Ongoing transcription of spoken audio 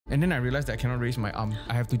And then I realized that I cannot raise my arm.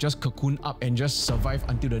 I have to just cocoon up and just survive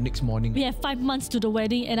until the next morning. We have 5 months to the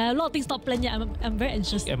wedding and I have a lot of things not planned yet. I'm very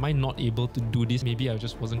anxious. Am I not able to do this? Maybe I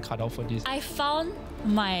just wasn't cut out for this. I found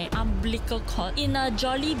my umbilical cord in a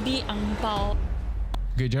Jollibee ang pao.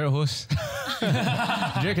 Okay, Jared host.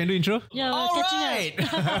 Jared, can do intro? Yeah, we're catching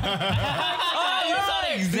up. Oh, you sound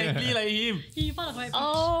exactly like him. He found a correct pitch.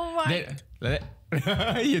 Oh right. That, like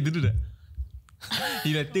that. You have to do that.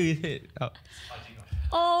 He like tilt his head out.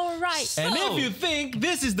 All right. And if you think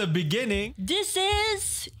this is the beginning, This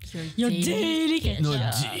is Your daily catch no,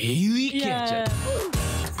 up. daily Yeah. catch-up.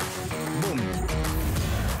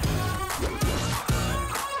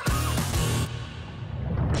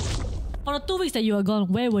 For the 2 weeks that you were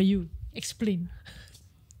gone, where were you? Explain.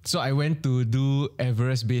 So I went to do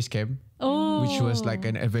Everest Base Camp, which was like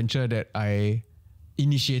an adventure that I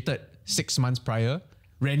initiated 6 months prior,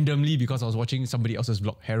 randomly because I was watching somebody else's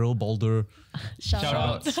vlog, Harold Balder, Shout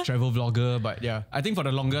out. travel vlogger. But yeah, I think for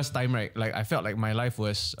the longest time, right, like I felt like my life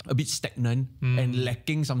was a bit stagnant and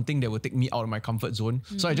lacking something that would take me out of my comfort zone.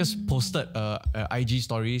 So I just posted a IG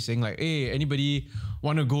story saying like, hey, anybody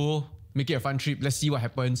want to go? Make it a fun trip. Let's see what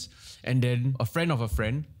happens. And then a friend of a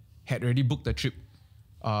friend had already booked the trip,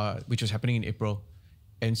 which was happening in April.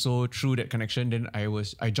 And so through that connection, then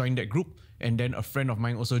I joined that group, and then a friend of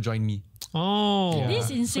mine also joined me. Oh. Yeah. This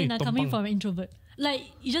is insane So you coming tumpang. from an introvert. Like,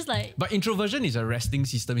 you just like... But introversion is a resting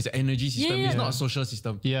system. It's an energy system. Yeah. It's not a social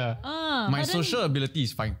system. Yeah. My but then social ability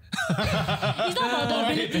is fine. It's not about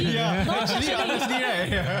the ability. Actually, honestly,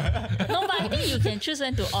 right? No, but I think you can choose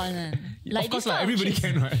when to on. Like Of course, this kind of everybody trips-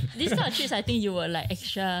 can, right? These kind of trips, I think you were like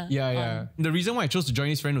extra. Yeah. The reason why I chose to join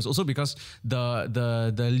this friend was also because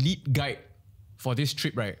the lead guide for this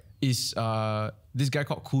trip, right, is this guy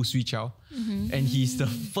called Khoo Swee Chow. And he's the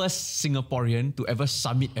first Singaporean to ever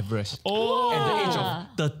summit Everest. Oh. At the age of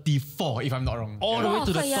 34, if I'm not wrong. All the way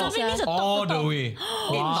to the yeah. top. Summit means the top All to the top. way.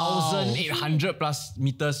 8,800 plus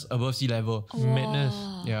meters above sea level. Madness.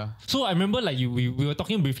 Yeah. So I remember like we were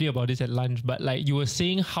talking briefly about this at lunch, but like you were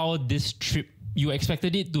saying how this trip, you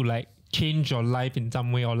expected it to like change your life in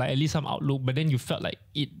some way or like at least some outlook, but then you felt like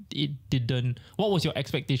it didn't. What was your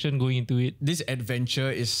expectation going into it? This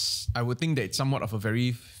adventure is, I would think that it's somewhat of a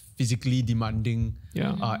very physically demanding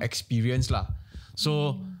experience lah.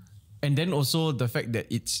 So, and then also the fact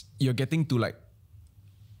that you're getting to like,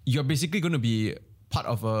 you're basically going to be part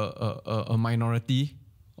of a minority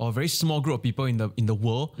or a very small group of people in the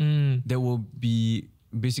world that will be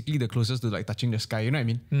basically the closest to like touching the sky. You know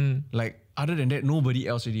what I mean? Like other than that, nobody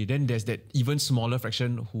else really. Then there's that even smaller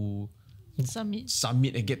fraction who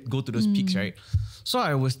summit and go to those peaks, right? So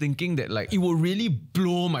I was thinking that like it would really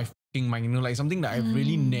blow my fucking mind, you know, like something that I've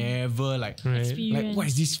really never like like what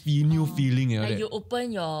is this new feeling? You know, Like that- you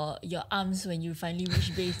open your arms when you finally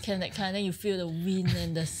reach base camp, that kind of, then you feel the wind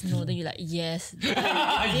and the snow, then you're like, yes.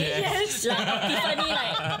 Yes. Like Tiffany,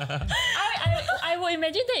 like I would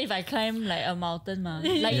imagine that if I climb like a mountain,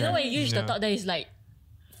 like you know when you reach the top, there is like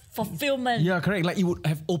fulfillment. Yeah, correct. Like it would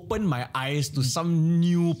have opened my eyes to some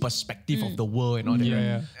new perspective of the world and all that.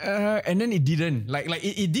 Yeah. And then it didn't. Like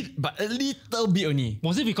it did, but a little bit only.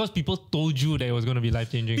 Was it because people told you that it was going to be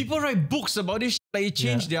life changing? People write books about this, like it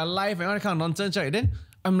changed their life and all that kind of nonsense, right? Then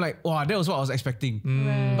I'm like, wow, that was what I was expecting.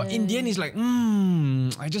 But in the end, it's like,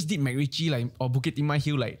 I just did MacRitchie like or Bukit Timah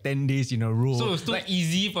Hill like 10 days in a row. So it's too like,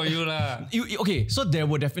 easy for you lah. Okay, so there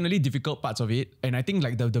were definitely difficult parts of it, and I think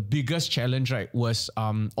like the biggest challenge, right, was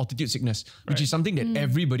altitude sickness, which is something that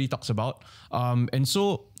everybody talks about. And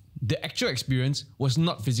so the actual experience was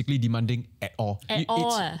not physically demanding at all.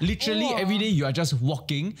 It's literally every day you are just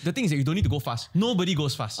walking. The thing is that you don't need to go fast. Nobody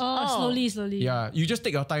goes fast. Slowly. Yeah, you just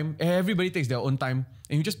take your time. Everybody takes their own time,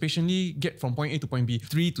 and you just patiently get from point A to point B,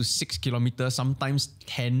 3 to 6 kilometers, sometimes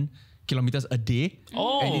 10 kilometers a day,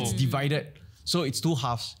 and it's divided. So it's 2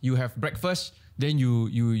 halves. You have breakfast, then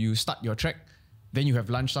you start your trek. Then you have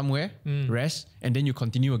lunch somewhere, rest, and then you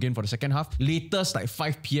continue again for the second half. Latest like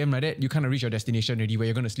 5 p.m. like that, you kind of reach your destination already where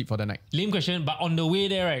you're going to sleep for the night. Lame question, but on the way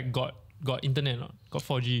there, right, got internet, not? Got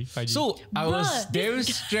 4G, 5G. So I was very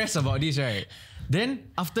stressed about this, right?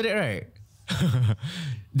 Then after that, right,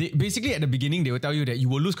 basically at the beginning, they will tell you that you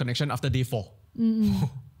will lose connection after day 4.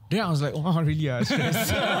 Then I was like, oh, really?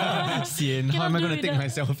 Stress. Sian. How am I going to take my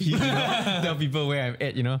selfie? Tell people where I'm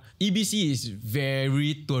at, you know? EBC is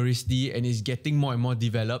very touristy and is getting more and more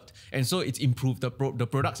developed. And so it's improved. The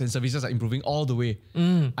products and services are improving all the way.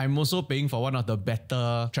 I'm also paying for one of the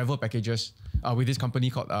better travel packages with this company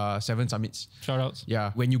called 7 Summits. Shoutouts.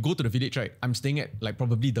 Yeah. When you go to the village, right, I'm staying at like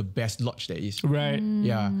probably the best lodge there is. Right.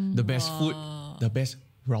 Yeah. The best food, the best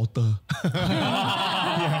router.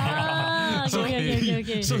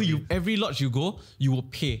 Okay. So you every lodge you go, you will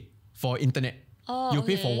pay for internet. You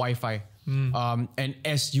pay for Wi-Fi. And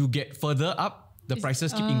as you get further up, the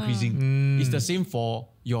prices keep increasing. It's the same for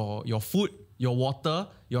your food, your water,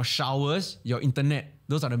 your showers, your internet.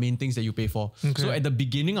 Those are the main things that you pay for. So at the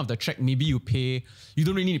beginning of the trek, maybe you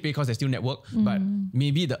don't really need to pay because there's still network, but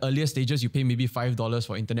maybe the earlier stages you pay maybe $5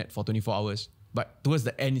 for internet for 24 hours. But towards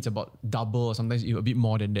the end, it's about double or sometimes a bit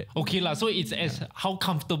more than that. Okay lah. So it's as how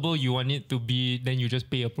comfortable you want it to be, then you just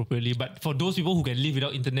pay appropriately. But for those people who can live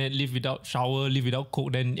without internet, live without shower, live without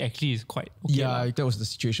coke, then actually it's quite okay. Yeah, that was the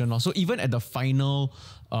situation. So even at the final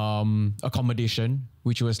accommodation,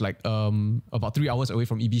 which was like about 3 hours away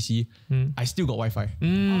from EBC, I still got Wi-Fi.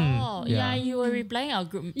 You were replying our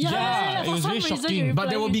group. Yeah, it was very shocking. But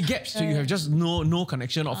there will be gaps, so you have just no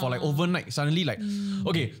connection, or for like overnight, suddenly like,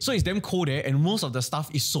 okay, so it's damn cold there, and most of the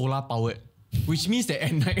stuff is solar powered. Which means that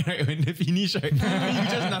at night, right, when they finish, right, you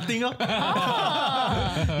just nothing up.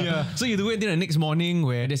 Yeah. So you do it the next morning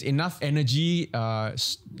where there's enough energy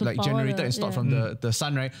like generated and stored from the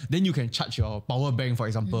sun, right? Then you can charge your power bank, for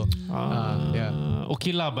example.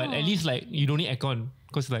 Okay lah, but at least like you don't need aircon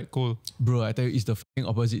because it's like cold. Bro, I tell you, it's the fucking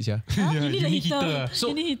opposite, yeah. You need a heater.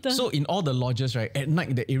 So in all the lodges, right, at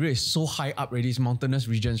night the area is so high up already, it's mountainous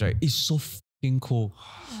regions, right? It's so fucking cold.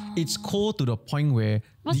 It's cold to the point where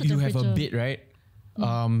you have a bed, right?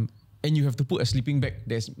 And you have to put a sleeping bag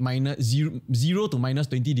that's zero to minus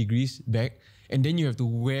 20 degrees back, and then you have to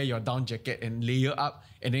wear your down jacket and layer up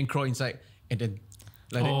and then crawl inside and then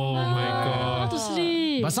like that. Oh my god. How to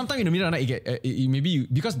sleep? But sometimes in the middle of the night,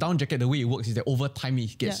 because down jacket, the way it works is that over time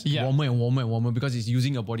it gets warmer and warmer and warmer because it's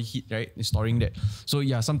using your body heat, right? It's storing that. So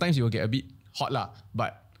yeah, sometimes it will get a bit hot lah,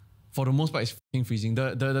 but for the most part, it's fucking freezing.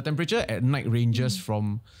 The temperature at night ranges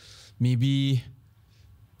from maybe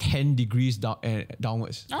 10 degrees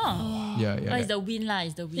downwards. Yeah. It's the wind lah.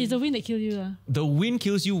 It's the wind. It's the wind that kills you. The wind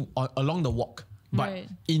kills you along the walk. But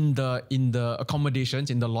in the accommodations,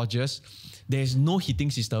 in the lodges, there's no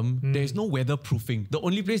heating system. There's no weatherproofing. The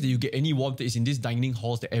only place that you get any warmth is in these dining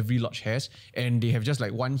halls that every lodge has, and they have just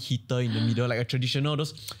like one heater in the middle, like a traditional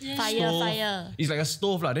Fire. It's like a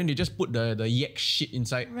stove lah. Then they just put the yak shit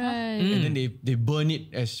inside, Right. and then they burn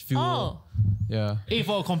it as fuel. Yeah. Hey,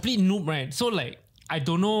 for a complete noob, right? So like, I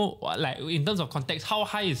don't know, like in terms of context, how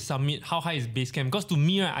high is summit? How high is base camp? Because to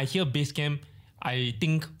me, right, I hear base camp, I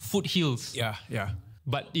think foothills. Yeah.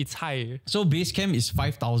 But it's high. So base camp is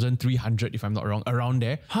 5,300 if I'm not wrong, around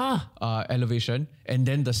there. Elevation, and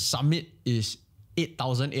then the summit is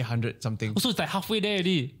 8,800 something. So it's like halfway there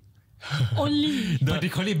already. Only. But they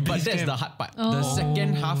call it base But that's camp. the hard part. The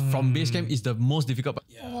second half from base camp is the most difficult part.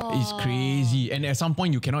 It's crazy. And at some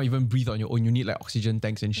point you cannot even breathe on your own. You need like oxygen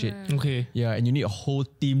tanks and shit. Okay. Yeah, and you need a whole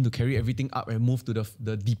team to carry everything up and move to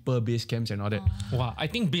the deeper base camps and all that. Wow, I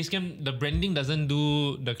think base camp, the branding doesn't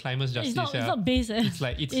do the climbers justice. It's not base. It's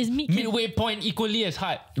like it's mid-camp. midway point equally as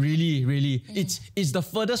hard. Really. It's the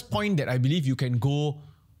furthest point that I believe you can go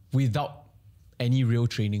without any real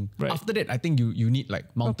training. Right. After that, I think you need like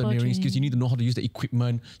mountaineering skills. You need to know how to use the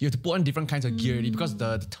equipment. You have to put on different kinds of gear because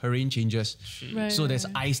the terrain changes. So there's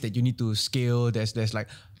ice that you need to scale. There's like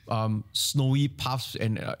snowy paths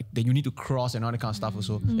and that you need to cross and all that kind of stuff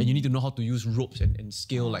also. And you need to know how to use ropes and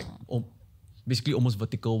scale like basically almost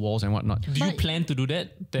vertical walls and whatnot. Do you plan to do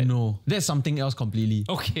that? No, that's something else completely.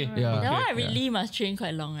 Okay. Yeah. That one I really must train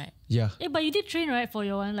quite long, right? Yeah. But you did train, right, for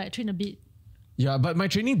your one, like train a bit. Yeah, but my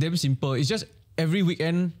training damn simple. It's just every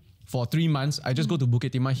weekend for 3 months, I just go to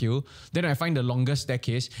Bukit Timah Hill. Then I find the longest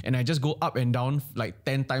staircase and I just go up and down like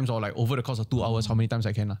 10 times or like over the course of 2 hours, how many times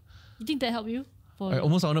I can. You think that helped you? I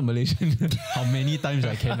almost sounded Malaysian. How many times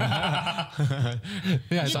I can.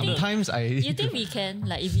 Yeah, sometimes You think we can?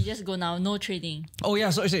 Like if we just go now, no training. Oh yeah,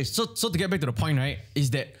 so to get back to the point, right, is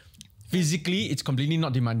that physically it's completely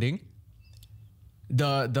not demanding.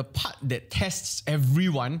 The part that tests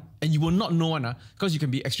everyone, and you will not know one, because you can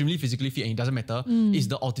be extremely physically fit and it doesn't matter, is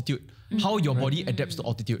the altitude. How your body adapts to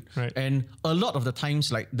altitude. Right. And a lot of the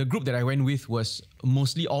times, like the group that I went with was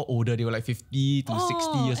mostly all older. They were like 50 to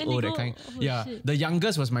 60 years old, that kind. Yeah. Shit. The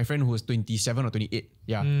youngest was my friend who was 27 or 28.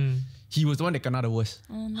 Yeah. He was the one that kena the worst.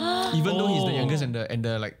 Even though he's the youngest and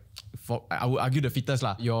the like, I would argue the fittest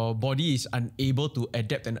lah. Your body is unable to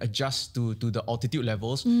adapt and adjust to the altitude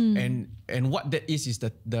levels, and what that is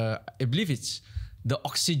the I believe it's the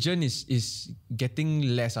oxygen is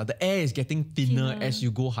getting less. The air is getting thinner as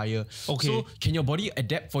you go higher. Okay. So can your body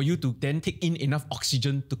adapt for you to then take in enough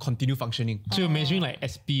oxygen to continue functioning? So you're measuring like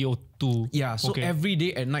SpO2. Yeah. So every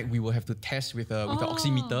day at night we will have to test with an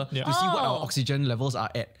oximeter to see what our oxygen levels are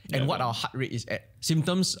at and what our heart rate is at.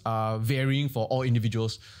 Symptoms are varying for all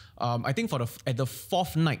individuals. I think at the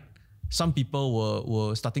fourth night, some people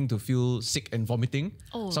were starting to feel sick and vomiting.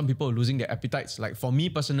 Some people were losing their appetites. Like for me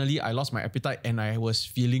personally, I lost my appetite and I was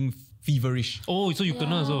feeling feverish. Oh, so you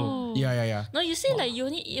kena also. Yeah. No, you say like you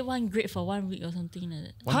only eat 1 grape for 1 week or something like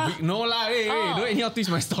that. 1 week? No lah, hey, don't anyhow twist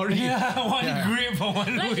my story. One grape for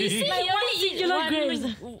 1 Like he week. said he only eat singular grapes.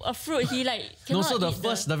 a fruit. He like No, cannot so eat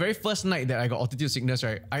the very first night that I got altitude sickness,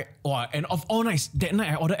 right? And of all nights, that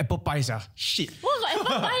night I ordered apple pies. Shit. What got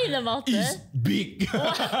apple pie in the mountain? It's big.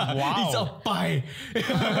 Wow. It's a pie.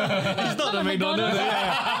 It's not the McDonald's.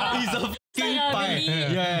 It's a fucking like a pie.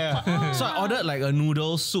 mini- Yeah. So I ordered like a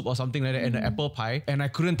noodle soup or something like that and an apple pie, and I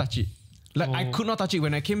couldn't touch it. Like I could not touch it.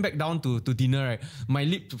 When I came back down to dinner, right, my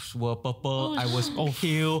lips were purple. I was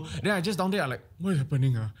pale. Then I just down there, I'm like, what is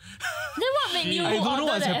happening? Then what made you I don't know order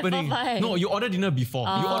what's the happening. apple pie? No, you order dinner before.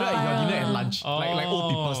 You order your dinner at lunch, like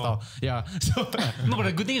old people style. Yeah. So No, but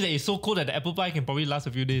the good thing is that it's so cold that the apple pie can probably last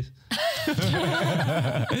a few days.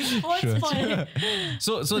 What's point?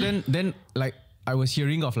 So then like I was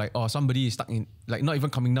hearing of like, somebody is stuck in, like not even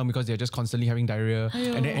coming down because they're just constantly having diarrhea.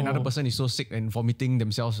 And then another person is so sick and vomiting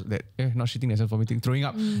themselves that, not shitting themselves, vomiting, throwing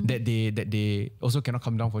up, that they also cannot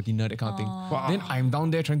come down for dinner, that kind of thing. Wow. Then I'm down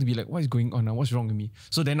there trying to be like, what is going on? What's wrong with me?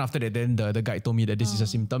 So then after that, then the guide told me that this is a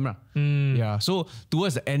symptom. Yeah. So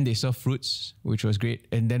towards the end, they served fruits, which was great.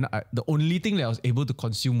 And then the only thing that I was able to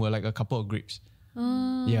consume were like a couple of grapes.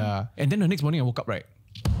 Yeah. And then the next morning I woke up, right?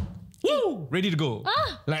 Woo! Ready to go.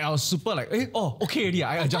 Like I was super like, okay already.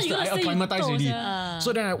 I adjusted, I acclimatized already.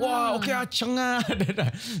 So then okay, chang. Then I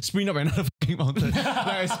sprint up another fucking mountain.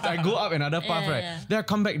 Like I go up another path, right? Yeah. Then I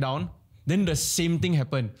come back down. Then the same thing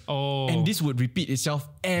happened. And this would repeat itself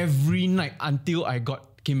every night until I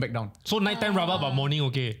came back down. So nighttime rubber, but morning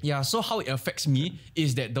okay. Yeah, so how it affects me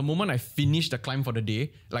is that the moment I finish the climb for the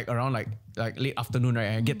day, like around like late afternoon, right,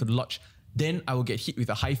 and I get to the lodge, then I will get hit with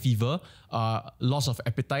a high fever, loss of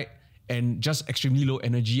appetite, and just extremely low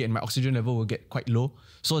energy, and my oxygen level will get quite low.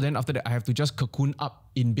 So then after that, I have to just cocoon up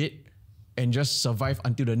in bed and just survive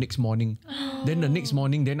until the next morning. Then the next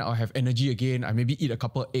morning, then I'll have energy again. I maybe eat a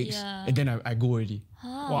couple of eggs, and then I go already.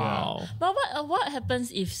 Wow. But what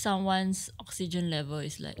happens if someone's oxygen level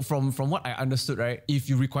is like? From what I understood, right, if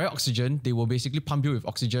you require oxygen, they will basically pump you with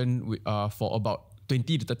oxygen for about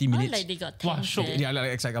 20 to 30 minutes. Like they got Wow, tanks shook. there. Yeah,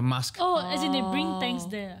 like it's like a mask. As in they bring tanks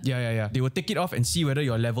there. Yeah. They will take it off and see whether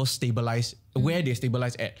your levels stabilize, where they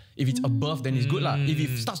stabilize at. If it's above, then it's good lah. If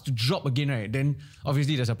it starts to drop again, right, then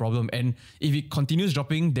obviously there's a problem. And if it continues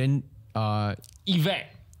dropping, then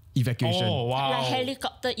evacuation. Oh, wow. Like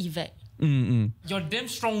helicopter evac. You're damn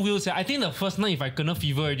strong wills. I think the first night if I kena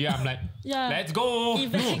fever already, I'm like, let's go.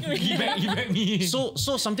 Evac me. So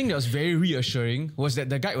something that was very reassuring was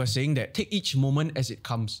that the guide was saying that take each moment as it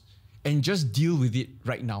comes and just deal with it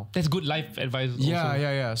right now. That's good life advice also.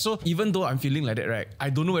 Yeah. So even though I'm feeling like that, right,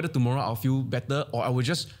 I don't know whether tomorrow I'll feel better or I will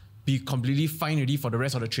just be completely fine ready for the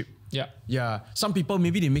rest of the trip. Yeah. Some people,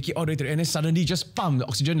 maybe they make it all the way to the end and then suddenly just the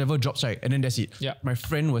oxygen level drops, right? And then that's it. Yeah. My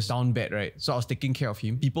friend was down bad, right? So I was taking care of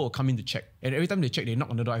him. People will come in to check. And every time they check, they knock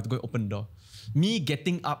on the door. I have to go and open the door. Me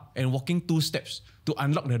getting up and walking 2 steps to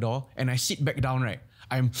unlock the door and I sit back down, right?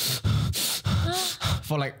 I'm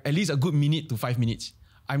for like at least a good minute to 5 minutes.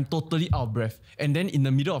 I'm totally out of breath. And then in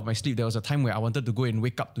the middle of my sleep, there was a time where I wanted to go and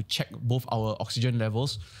wake up to check both our oxygen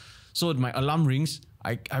levels. So my alarm rings.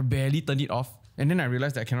 I barely turned it off. And then I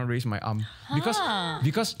realized that I cannot raise my arm.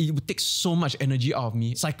 Because it would take so much energy out of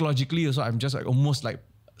me. Psychologically also, I'm just like almost like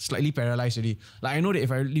slightly paralyzed already. Like I know that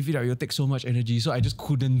if I leave it out, it will take so much energy. So I just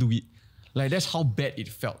couldn't do it. Like that's how bad it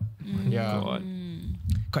felt. Yeah.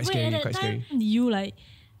 Quite scary. You like,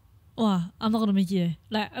 wow, I'm not gonna make it.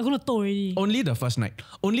 Like I'm gonna tow already. Only the first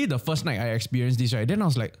night I experienced this, right? Then I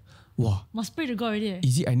was like, wow. Must pray to God already.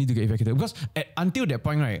 Is it I need to get evacuated? Because until that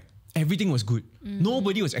point, right, everything was good.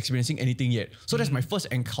 Nobody was experiencing anything yet. So that's my first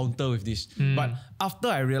encounter with this. But after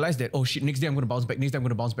I realized that, oh shit, next day I'm going to bounce back,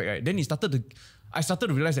 right? Then I started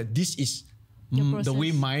to realize that this is the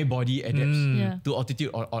way my body adapts to altitude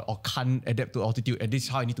or can't adapt to altitude. And this is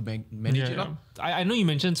how I need to manage it. I know you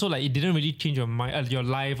mentioned, so like it didn't really change your mind, your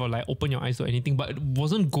life or like open your eyes or anything, but it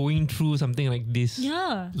wasn't going through something like this.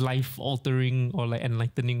 Life altering or like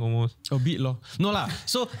enlightening almost. A bit lor. No lah.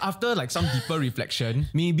 So after like some deeper reflection,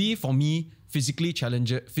 maybe for me, physical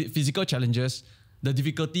challenges, the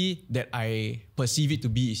difficulty that I perceive it to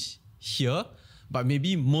be is here, but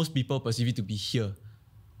maybe most people perceive it to be here.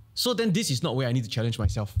 So then this is not where I need to challenge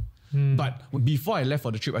myself. But before I left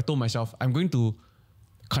for the trip, I told myself, I'm going to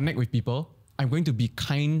connect with people. I'm going to be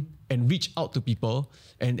kind and reach out to people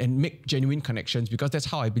and make genuine connections because that's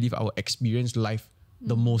how I believe I will experience life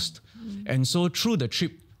the most. And so through the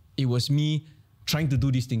trip, it was me trying to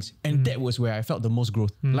do these things. And that was where I felt the most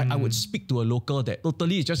growth. Like I would speak to a local that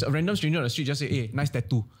totally is just a random stranger on the street, just say, hey, nice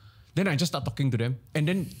tattoo. Then I just start talking to them. And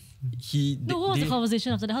then what was the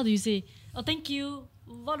conversation after that? How do you say, oh, thank you.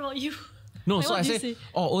 What about you? No, Like, so I say,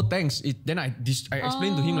 oh, thanks. Then I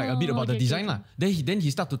explained to him like a bit about the design lah. Then he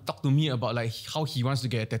started to talk to me about like how he wants to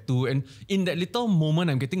get a tattoo. And in that little moment,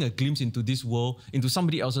 I'm getting a glimpse into this world, into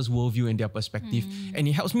somebody else's worldview and their perspective. And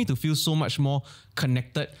it helps me to feel so much more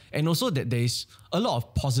connected. And also that there is a lot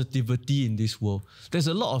of positivity in this world. There's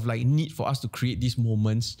a lot of like need for us to create these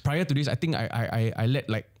moments. Prior to this, I think I led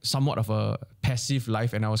like somewhat of a passive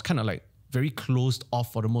life, and I was kind of like very closed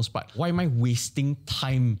off for the most part. Why am I wasting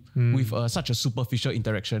time with such a superficial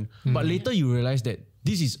interaction? But later you realize that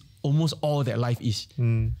this is almost all that life is.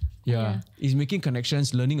 It's making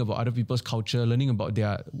connections, learning about other people's culture, learning about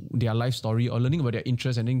their life story, or learning about their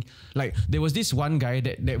interests. And then like there was this one guy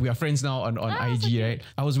that we are friends now on IG, right?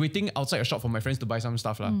 I was waiting outside a shop for my friends to buy some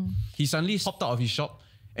stuff. He suddenly hopped out of his shop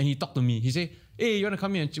and he talked to me. He said, hey, you want to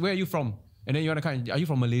come here? Where are you from? And then you want to come, are you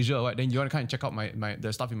from Malaysia or what? Then you want to come and check out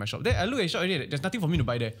the stuff in my shop. Then I look at the shop already, there's nothing for me to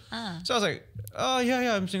buy there. So I was like, oh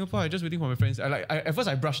yeah, I'm Singapore, I'm just waiting for my friends. At first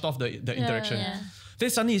I brushed off the interaction. Then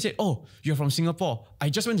suddenly he said, oh, you're from Singapore. I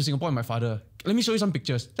just went to Singapore with my father. Let me show you some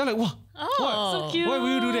pictures. Then I'm like, wow, so cute. Why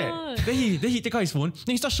will you do that? Then he take out his phone,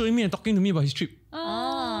 then he starts showing me and talking to me about his trip.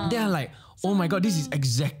 Then I'm like, oh my God, this is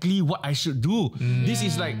exactly what I should do. This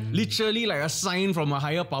is like literally like a sign from a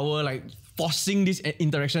higher power, like forcing this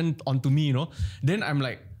interaction onto me, you know. Then I'm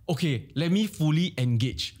like, okay, let me fully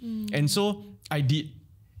engage. And so I did.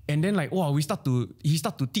 And then like, wow, he started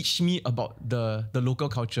to teach me about the local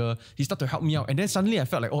culture. He started to help me out. And then suddenly I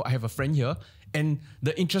felt like, oh, I have a friend here. And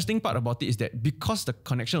the interesting part about it is that because the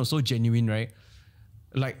connection was so genuine, right?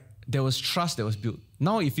 Like there was trust that was built.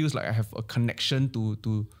 Now it feels like I have a connection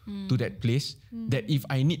to that place that if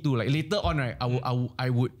I need to, like later on, right, I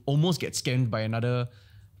would almost get scammed by another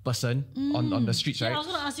person on the streets, right? I was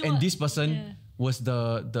gonna ask you and what- this person was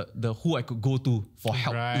the who I could go to for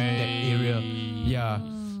help in that area. Yeah.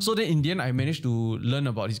 So then in the end, I managed to learn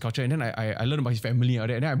about his culture, and then I learned about his family and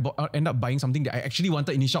then I ended up buying something that I actually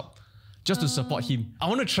wanted in his shop just to support him. I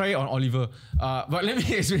want to try it on Oliver, but let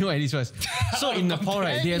me explain what it is first. So in Nepal,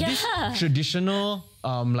 right, they have this traditional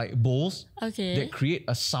like bowls that create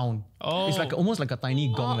a sound. It's like almost like a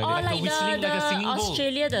tiny gong like that. like whistling, the like a singing bowl.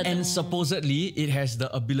 Australia, And supposedly it has the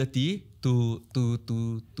ability to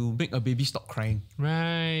make a baby stop crying.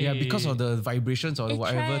 Right. Yeah, because of the vibrations or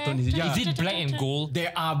whatever tone is it. Yeah. Is it black and gold?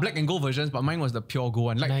 There are black and gold versions, but mine was the pure gold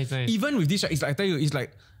one. Like Nice. even with this, right, it's like I tell you, it's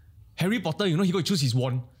like Harry Potter, you know, he go choose his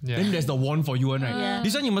wand. Then there's the wand for you one, right? Yeah.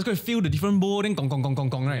 This one you must go and feel the different bowl, then gong gong gong gong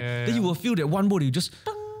gong, right? Then you will feel that one bowl, you just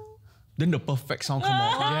then the perfect sound come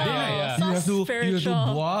out. Then you have to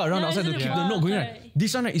boah around outside to keep the note going, right?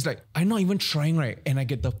 This one, right, is like I'm not even trying, right, and I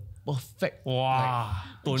get the perfect Wow.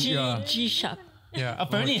 tone. G sharp. Yeah.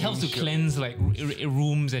 Apparently it helps to cleanse like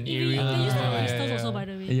rooms and areas. They use that for Yeah, crystals yeah. also, by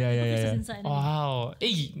the way. Yeah. Inside. Wow. Hey,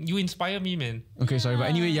 you inspire me, man. Okay, sorry, but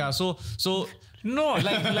anyway, yeah. So No,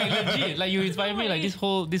 like legit. Like you inspire me like this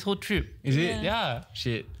whole trip. is it? Yeah.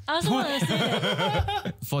 Shit. I also want to say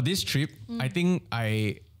that. For this trip, I think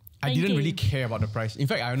I didn't really care about the price. In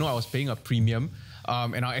fact, I know I was paying a premium,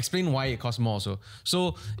 and I'll explain why it costs more also.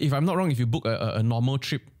 So if I'm not wrong, if you book a normal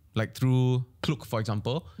trip, like through Klook, for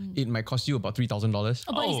example, it might cost you about $3,000.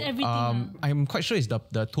 Oh, but it's everything. I'm quite sure it's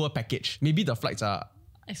the tour package. Maybe the flights are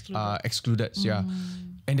excluded. Yeah.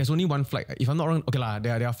 And there's only one flight. If I'm not wrong, okay lah,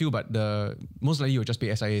 there are a few, but the most likely you'll just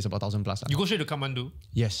pay SIA is about 1,000 plus. You go straight to Kathmandu.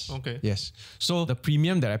 Yes. Okay. Yes. So the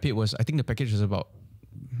premium that I paid was, I think the package was about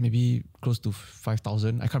maybe close to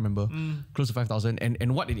 5,000. I can't remember. Close to 5,000.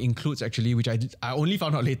 And what it includes actually, which I only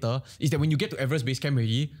found out later, is that when you get to Everest Base Camp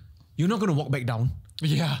already, you're not going to walk back down.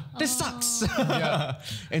 Yeah. That sucks.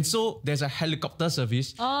 And so there's a helicopter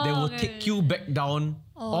service that will take you back down,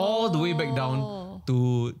 all the way back down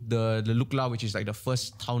to the Lukla, which is like the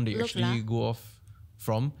first town that you actually go off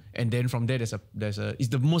from. And then from there, it's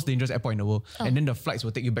the most dangerous airport in the world. And then the flights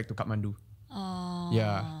will take you back to Kathmandu.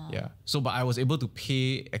 Yeah. So, but I was able to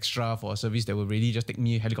pay extra for a service that will really just take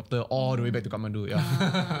me helicopter all the way back to Kathmandu.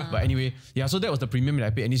 Yeah. But anyway, yeah. So that was the premium that I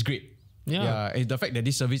paid, and it's great. Yeah. And the fact that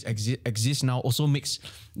this service exists now also makes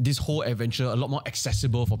this whole adventure a lot more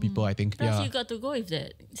accessible for people, I think. Plus, you got to go with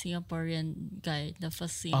that Singaporean guy, the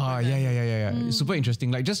first Singaporean guy. Yeah. It's super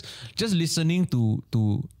interesting. Like just listening to,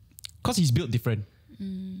 cause he's built different.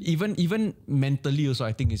 Even mentally also,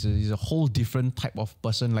 I think he's a whole different type of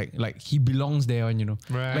person. Like he belongs there, you know.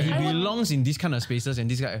 Right. Like he belongs in these kind of spaces, and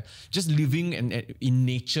this guy just living and in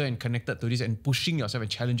nature and connected to this and pushing yourself and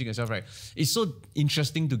challenging yourself. Right. It's so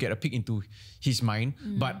interesting to get a peek into his mind.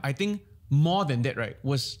 But I think more than that, right,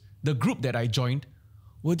 was the group that I joined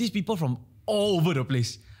were these people from all over the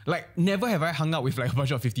place. Like, never have I hung out with like a bunch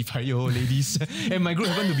of 55-year-old ladies. And my group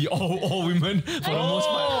happened to be all women for the most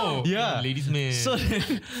part. Yeah. Ladies man.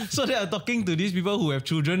 So they are talking to these people who have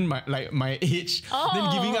children my age,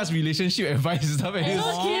 then giving us relationship advice and stuff. And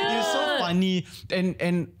it's so funny.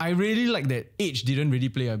 And I really like that age didn't really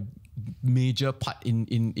play a major part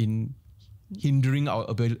in hindering our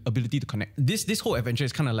ability to connect. This whole adventure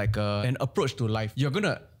is kind of like an approach to life. You're going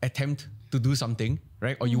to attempt to do something,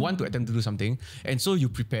 right? Or you want to attempt to do something. And so you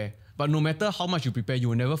prepare. But no matter how much you prepare, you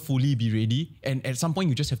will never fully be ready. And at some point,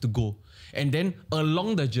 you just have to go. And then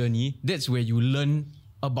along the journey, that's where you learn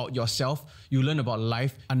about yourself. You learn about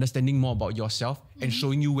life, understanding more about yourself, and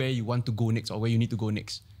showing you where you want to go next or where you need to go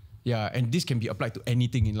next. Yeah, and this can be applied to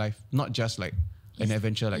anything in life, not just like an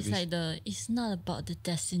adventure like this. It's not about the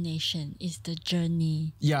destination, it's the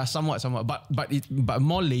journey. Yeah, somewhat. But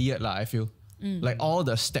more layered lah, I feel. Like all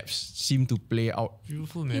the steps seem to play out.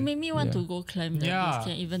 Beautiful, man. You made me want to go climb the base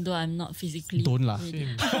camp, even though I'm not physically. Don't lah.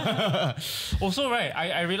 Also, right,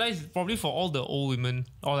 I realized probably for all the old women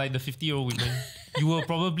or like the 50-year-old women, you were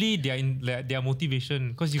probably their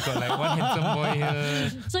motivation because you got like one handsome boy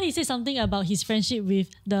here. So he said something about his friendship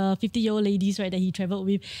with the 50-year-old ladies, right, that he traveled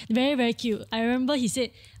with. Very, very cute. I remember he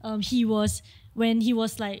said when he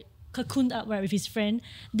was like cocooned up, right, with his friend,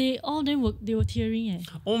 all of them were tearing.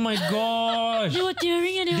 Oh my gosh. They were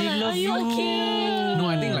tearing and they were like, are you okay? No,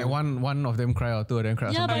 I think like one of them cried or two of them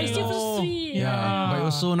cried. Yeah, but it's still so sweet. Yeah, but it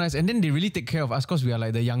was so nice. And then they really take care of us because we are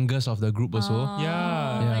like the youngest of the group also.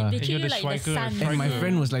 Yeah. Like, they treat you like the son. And my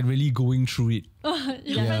friend was like really going through it.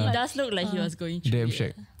 Your friend does look like he was going through Damn it.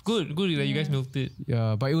 shit. Good that you guys milked it.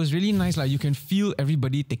 Yeah, but it was really nice. Like you can feel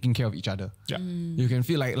everybody taking care of each other. Yeah. You can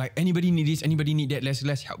feel like anybody need this, anybody need that.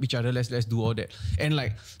 Let's help each other. Let's do all that. And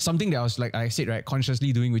like something that I was like I said, right,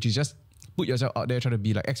 consciously doing, which is just put yourself out there, try to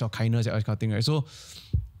be like acts of kindness, that kind of thing, right? So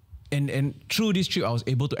and through this trip, I was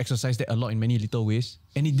able to exercise that a lot in many little ways.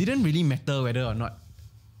 And it didn't really matter whether or not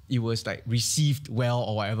it was like received well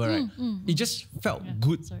or whatever, right? It just felt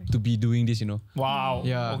good to be doing this, you know. Wow.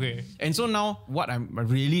 Yeah. Okay. And so now what I'm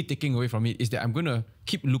really taking away from it is that I'm going to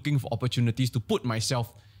keep looking for opportunities to put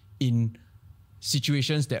myself in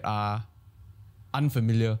situations that are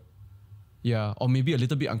unfamiliar. Yeah. Or maybe a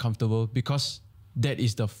little bit uncomfortable because that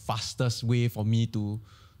is the fastest way for me to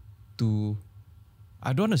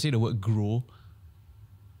I don't want to say the word grow.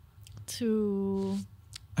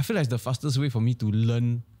 I feel like it's the fastest way for me to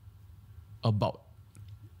learn about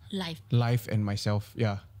life and myself.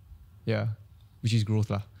 Yeah. Which is growth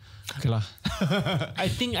lah. Okay lah. I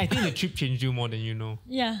think the trip changed you more than you know.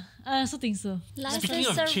 Yeah, I also think so. Life Speaking is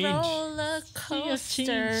of a change. roller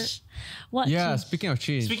coaster. What? Yeah, change? speaking of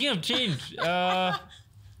change. Speaking of change,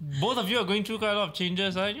 both of you are going through quite a lot of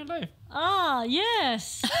changes in your life. Ah,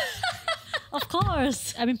 yes. Of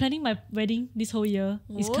course. I've been planning my wedding this whole year.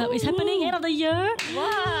 It's happening end of the year.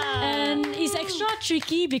 Wow. And it's extra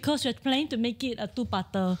tricky because we're planning to make it a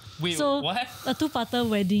two-parter. Wait, so what? A two-parter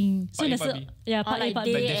wedding. So Part A, there's part B? part A, like part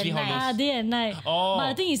day B. and night. Day and night. Oh. But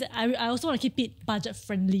the thing is, I also want to keep it budget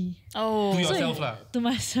friendly. Oh. To yourself lah. To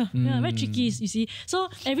myself. Yeah, very tricky, you see. So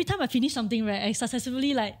every time I finish something, right, I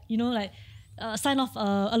successfully sign off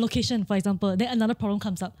a location, for example. Then another problem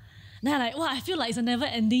comes up. Then I'm like, wow, I feel like it's a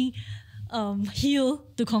never-ending hill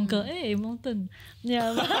to conquer. Hey, mountain.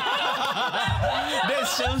 Yeah.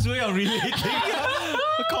 That's Sherm's way of relating.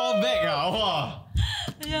 Call back. Wow.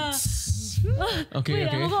 Yeah. Okay. Wait.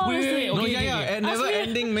 No, Okay. and never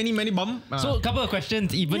ending many bump. So a couple of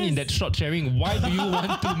questions, even in that short sharing. Why do you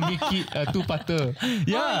want to make it a two-parter?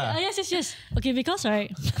 Yeah. Yes. Okay, because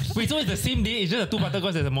right. Wait, so it's the same day, it's just a two-parter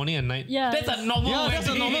because there's a morning and night? Yeah. That's a normal wedding. That's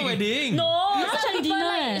a normal wedding. No, lunch Some and people,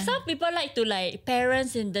 dinner. some people like to like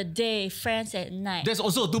parents in the day, friends at night. There's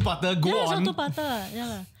also a two-parter. Go Yeah, on. it's two-parter.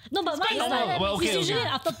 Yeah. No, but mine is normal. like Well, okay, it's usually okay.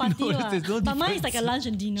 an after party. No, there's no but mine is difference. like a lunch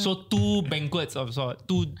and dinner. So two banquets of sort,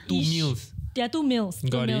 two meals. There are two meals.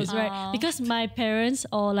 Got it. Right? Because my parents,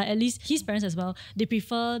 or like at least his parents as well, they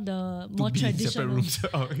prefer the more be in separate traditional, rooms.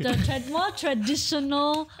 Oh, okay. the more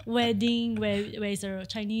traditional wedding where it's a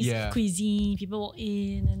Chinese cuisine. People walk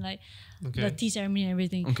in and like the tea ceremony and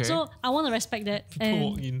everything. Okay. So I want to respect that.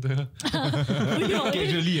 Walk in there.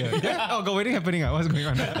 Casually. Oh, got wedding happening. What's going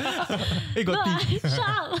on? Hey, got tea. Shut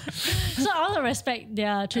up. So I want to respect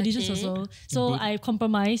their traditions Okay. also. So I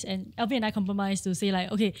compromise, and Alvin and I compromise to say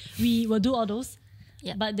like, okay, we will do all those.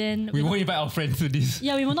 Yeah. But then We won't invite our friends to this.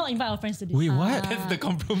 we will not invite our friends to this. Wait, what? That's the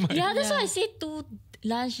compromise. Yeah, that's why I say two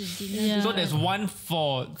Lunch, dinner. Yeah. So there's one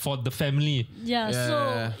for the family. Yeah, Yeah. so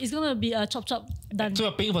it's gonna be a chop done. So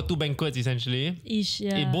you're paying for 2 banquets essentially. Ish,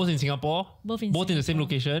 yeah. Both in Singapore. Both in the same Singapore.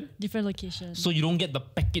 location. Different location. So you don't get the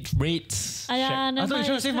package rates. Yeah, Shag. I never thought you mind,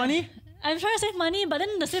 trying to save money. I'm trying to save money, but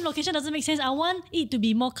then the same location doesn't make sense. I want it to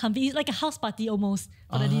be more comfy. It's like a house party almost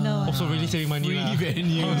for the dinner. one. Also really saving money. Free lah.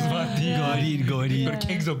 venue. Got it. Got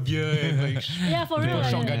kegs of beer and like Yeah, for real.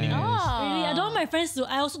 Like, shotgunning. really, I don't want my friends to.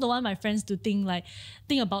 I also don't want my friends to think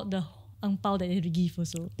about the ang pao that they have to give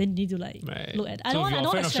also. Then they need to Right. look at. I So don't if want. I you're a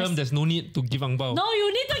don't friend want of to stress. Sherm, there's no need to give ang bao. No,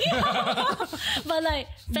 you need to give. But like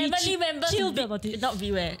Family members chill about it. not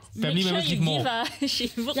beware. Family Make sure members you give more. She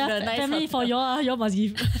booked Yeah, the nice family for hotel. y'all must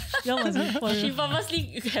give. Y'all must give for She real.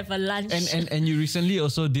 purposely have a lunch. And you recently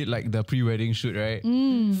also did like the pre-wedding shoot, right?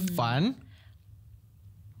 Fun.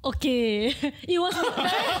 Okay, it was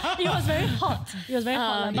very hot. It was very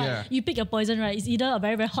hot. But Yeah. you pick a poison, right? It's either a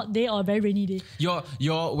very very hot day or a very rainy day.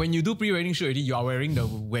 Your when you do pre-wedding shoot already, you are wearing the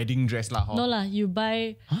wedding dress lah. No lah, you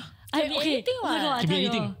buy. Can be anything, Oh my what? God, I Can be tell you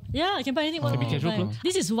anything. all. Yeah, it can buy anything. What Can be you casual buy. clothes.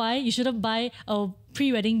 This is why you shouldn't buy a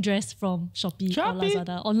pre-wedding dress from Shopee or Shopee.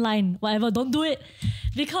 Lazada online. Whatever, don't do it,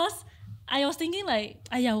 because I was thinking like,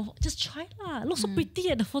 just try lah. Looks so pretty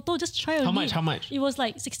at the photo. Just try. How only. much? How much? It was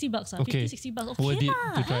like $60. Okay. 50, $60. Okay Worth it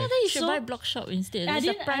lah. to try. Then you should So- buy Blog Shop instead. I It's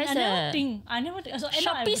a didn't. price. I never think. I never think. So end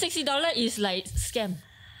up I- Shopee $60 is like scam.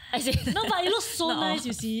 I say No, but it looks so No. nice,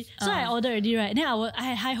 you see. So I ordered already, right? And then I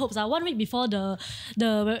had high hopes. 1 week before the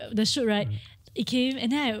shoot, right? It came,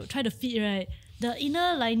 and then I tried to fit, right? The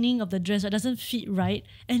inner lining of the dress doesn't fit right,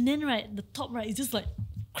 and then right the top right is just like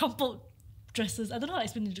crumpled dresses. I don't know how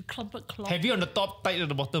to explain it. Crumpled cloth. Heavy on the top, tight at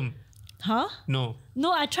the bottom. Huh? No.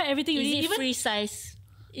 No, I tried everything. is already. it Even free size?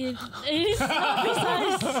 it is not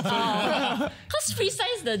precise. Cause free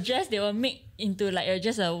size the dress they will make into like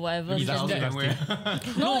just a whatever. Is that size.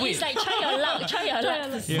 disgusting? No, wait. it's like try your luck. Try your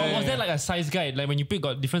luck. But was there like a size guide? Like when you pick,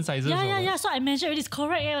 got different sizes? Yeah, or yeah, what? yeah. So I measured it. It's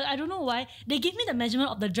correct. Yeah. I don't know why. They gave me the measurement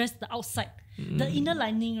of the dress, the outside. The inner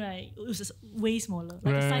lining, right, it was way smaller.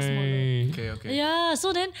 Like a size smaller. Right. Okay. Yeah,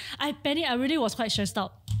 so then I panicked. I really was quite stressed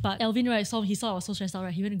out. But Alvin, right, he saw I was so stressed out,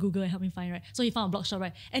 right? He went to Google and helped me find, right? So he found a blog shop,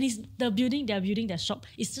 right? And they're building their shop.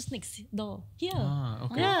 It's just next door. Here.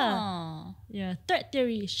 Okay. Yeah. Oh. Yeah. Thread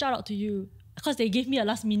Theory, shout out to you. Because they gave me a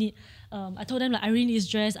last minute. I told them like I really need this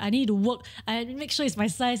dress. I need to work. I make sure it's my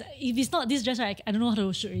size. If it's not this dress, right, I don't know how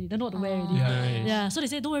to shoot already. Don't know what to wear already. Nice. Yeah. So they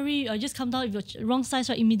said, don't worry, just come down. If you're wrong size,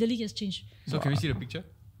 right, immediately just change. So can we see the picture?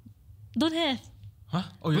 Don't have. Huh?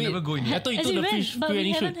 Oh, you Wait, never go in I yet. thought you As took in the when, but we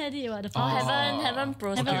pre-wedding haven't shoot. had it. What, the Haven't Haven't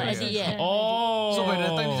proceeded had it yet. Oh. So by the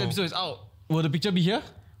time this episode is out, will the picture be here?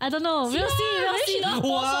 I don't know. We'll see. We'll see.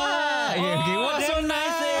 Wow. Okay. Wow, so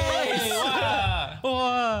nice.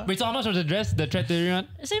 Wow. Wait, so how much was the dress? The Thread Theory one?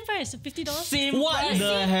 Same price, $50. Same What price. the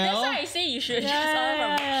That's hell? why I say you should just Yeah,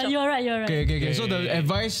 order from yeah, shop. you're right. You're right. Okay. So the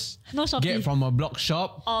advice No Shopee. get from a blog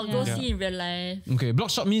shop. Or go Yeah. see in real life. Okay, blog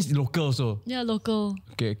shop means local also. Yeah, local.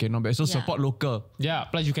 Okay, not bad. So Yeah. support local. Yeah,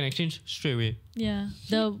 plus you can exchange straight away. Yeah.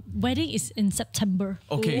 The wedding is in September.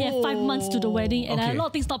 Okay. We have 5 months to the wedding, and Okay. a lot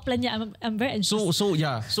of things not planned yet. I'm very anxious. So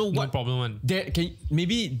yeah. So No what? problem one. Can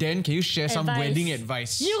you share some Advice. wedding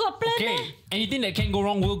advice? you got planned? Okay, anything that can go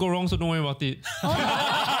wrong will go wrong, so don't worry about it. This will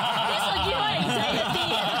give her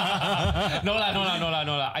anxiety. no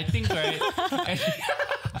lah. I think right.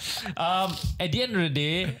 At the end of the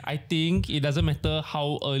day, I think it doesn't matter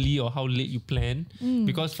how early or how late you plan,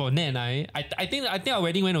 because for Ned and I think our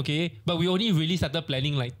wedding went okay, but we only really started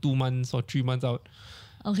planning like 2 months or 3 months out.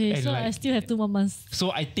 Okay, And so like- I still have 2 more months.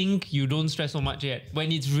 So I think you don't stress so much yet.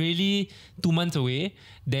 When it's really 2 months away,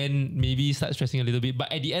 then maybe start stressing a little bit.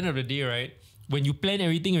 But at the end of the day, right, when you plan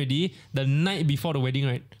everything already, the night before the wedding,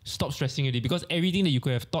 right, stop stressing already, because everything that you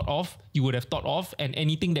could have thought of, you would have thought of, and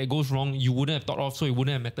anything that goes wrong, you wouldn't have thought of, so it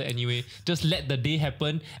wouldn't have mattered anyway. Just let the day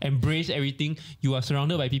happen, embrace everything. You are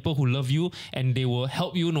surrounded by people who love you, and they will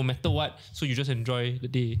help you no matter what. So you just enjoy the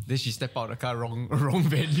day. Then she step out of the car wrong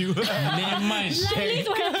venue. Never mind. Likely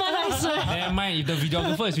to happen, I swear. Never mind. If the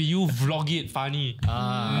videographer is with you, vlog it funny.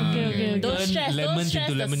 Okay. Don't Turn stress. Don't lemons stress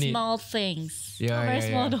into the lemonade. small things. Yeah, Very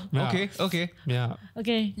small though. Yeah. Okay. Yeah.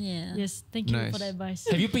 Okay. Yeah. Yes, thank you Nice. for the advice.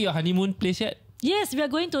 Have you picked your honeymoon place yet? Yes, we are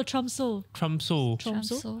going to Tromso. Tromso.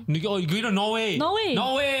 Tromso? Oh, you're going to Norway? Norway.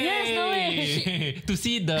 Norway! Yes, Norway. To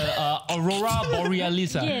see the Aurora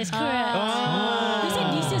Borealis. Yes, correct. They said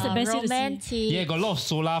this year is the best year to see. Romantic. Yeah, got a lot of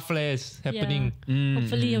solar flares happening.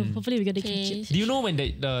 Hopefully we get to catch Okay. it. Do you know when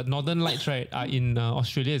the northern lights, right, are in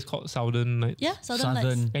Australia, it's called Southern Lights? Yeah, Southern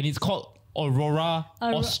Lights. And it's called Aurora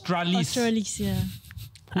Australis. Australis, yeah.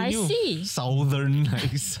 I see. Southern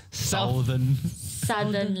Lights. Southern,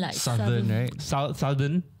 Southern right?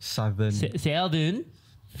 Southern. Southern.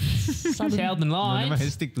 Southern No, Lights. never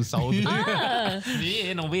mind, stick to Southern.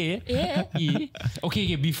 Yeah, no way. Yeah. Yeah.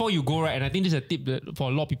 Okay, before you go, right, and I think this is a tip that for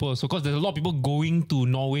a lot of people also, because there's a lot of people going to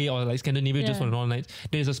Norway or like Scandinavia just for the Northern Lights.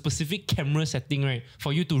 There's a specific camera setting, right,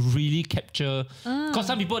 for you to really capture. Because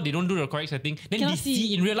some people, they don't do the correct setting. Then Cannot they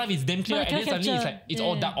see in real life it's damn clear, But and then suddenly it's capture. like, it's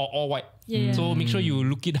all dark or all white. Yeah. So make sure you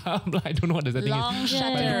look it up. I don't know what the setting Long is.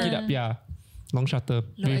 shutter. But look it up, yeah. Long shutter.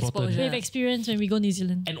 Very important. exposure. We have experience when we go New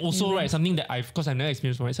Zealand. And also, right, something that I've never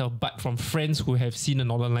experienced for myself, but from friends who have seen the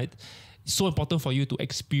Northern Light, it's so important for you to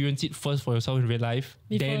experience it first for yourself in real life,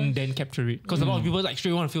 then capture it. Because a lot of people like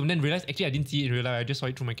straight want to film, then realize actually I didn't see it in real life. I just saw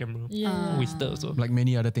it through my camera. Yeah. Wasted also. Like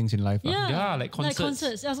many other things in life. Yeah, like concerts. Like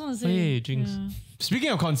concerts. I was going to say. Hey, jinx. Yeah.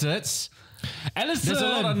 Speaking of concerts, Alison! there's a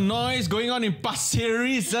lot of noise going on in Pasir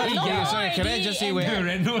Ris. Yeah. Sorry, can I just say where?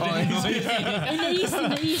 In the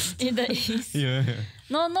east. In the east. Yeah.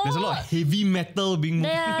 No. There's a lot of heavy metal being.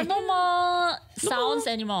 There are no more sounds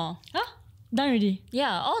anymore. Huh? Done already?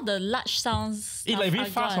 Yeah, all the large sounds. It like very are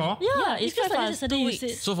fast, gone. huh? Yeah, it's because quite like fast. yesterday 2 you weeks. said.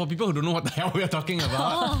 So for people who don't know what the hell we are talking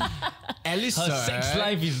about, Alison. Her sex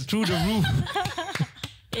life is through the roof.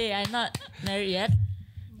 Hey, I'm not married yet.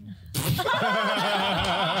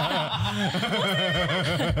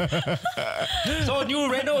 So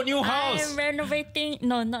new house. I'm renovating.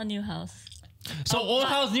 No, not new house. So old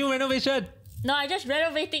house, new renovation. No, I'm just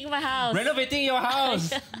renovating my house. Renovating your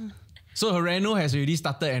house. So her reno has already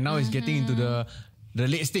started and now it's getting into the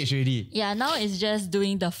late stage already. Yeah, now it's just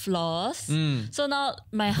doing the floors. So now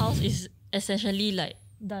my house is essentially like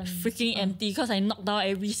Done. freaking empty because I knocked down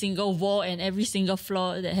every single wall and every single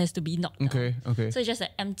floor that has to be knocked down. Okay. So it's just an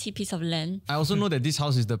empty piece of land. I also know that this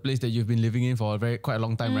house is the place that you've been living in for quite a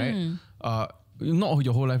long time, right? Not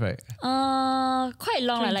your whole life, right? Quite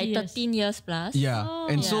long, 20 like years. 13 years plus. Yeah.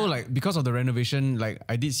 And so Yeah. like because of the renovation, like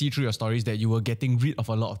I did see through your stories that you were getting rid of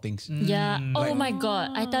a lot of things. Yeah. Oh my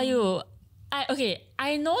god. I tell you,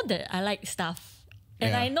 I know that I like stuff. And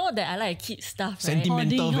Yeah. I know that I like to keep stuff, right?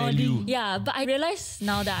 Sentimental value. Yeah, but I realize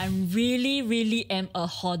now that I'm really am a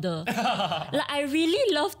hoarder. Like I really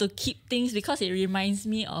love to keep things because it reminds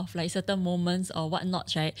me of like certain moments or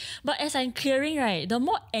whatnot, right? But as I'm clearing, right, the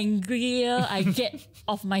more angrier I get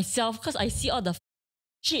of myself because I see all the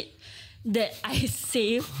shit that I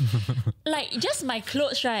save. Like just my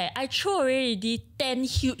clothes, right? I throw already 10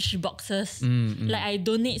 huge boxes. Like I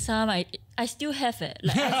donate some. I still have it.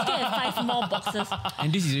 Like I still have 5 more boxes.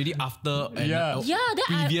 And this is already after Yeah. Then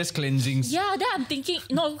previous cleansings. Yeah, then I'm thinking,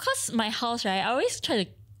 no, because my house, right, I always try to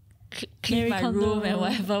clean Very my room comfortable. and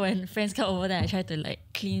whatever. When friends come over, then I try to like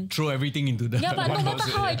clean. Throw everything into the Yeah, but no one matter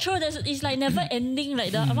house. how I throw, it's like never ending.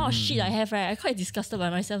 Like the amount of shit I have, right? I'm quite disgusted by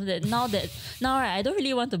myself that now right, I don't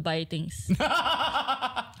really want to buy things.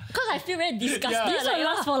 Because I feel very disgusted. This one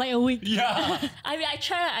lasts for like a week. Yeah. I mean, I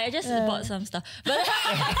try. I just bought some stuff, but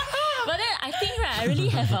but then I think right, I really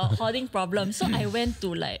have a hoarding problem. So I went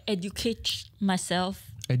to like educate myself.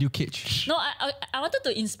 Educate. No, I wanted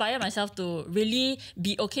to inspire myself to really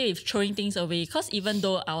be okay with throwing things away. Because even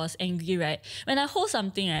though I was angry, right, when I hold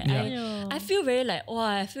something, right, Yeah. I feel very like,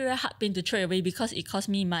 I feel very hard pain to throw away because it costs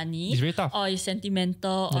me money. It's very tough. Or it's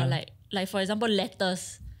sentimental, or like for example,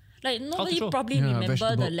 letters. Like nobody throw? probably Yeah, remember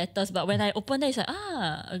vegetable. the letters, but when I open it, it's like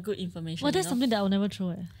a good information. Well, that's you know? something that I will never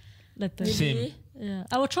throw. Letters. Same. Really? Yeah.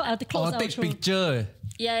 I will throw the clothes. Or I will take throw. picture.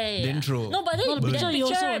 Yeah. Then throw. No, but then No, the that picture picture, you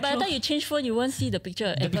also right, will by the throw. time you change phone, you won't see the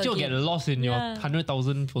picture. The picture will get lost in your Yeah.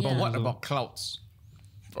 100,000 photos. Yeah. What about clouds?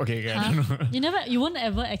 Okay, I don't know. You won't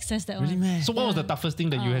ever access that Really, one. man? So what was the toughest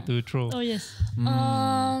thing that you had to throw? Oh yes.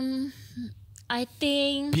 I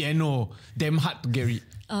think. Piano. Damn hard to get rid.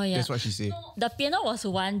 Oh yeah. That's what she said. The piano was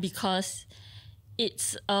one because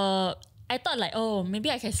it's I thought like, maybe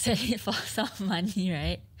I can sell it for some money,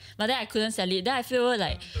 right? But then I couldn't sell it. Then I feel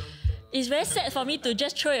like it's very sad for me to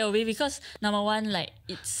just throw it away because number one, like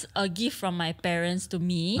it's a gift from my parents to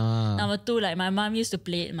me. Number two, like my mom used to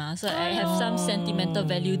play it, so I have some sentimental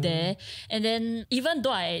value there. And then even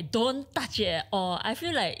though I don't touch it at all, I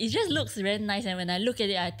feel like it just looks very nice. And when I look at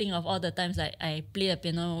it, I think of all the times like I played the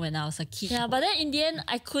piano when I was a kid. Yeah, but then in the end,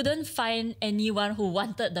 I couldn't find anyone who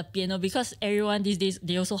wanted the piano because everyone these days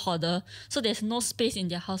they also hoarder, so there's no space in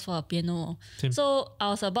their house for a piano. Same. So I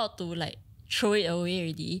was about to like throw it away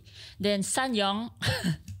already. Then San Yong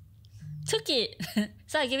took it.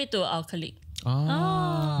 So I gave it to our colleague.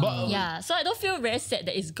 But Yeah. So I don't feel very sad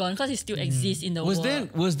that it's gone because it still exists in the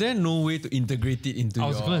world. Was there no way to integrate it into I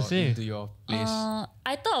was gonna say. into your place?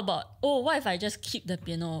 I thought about, what if I just keep the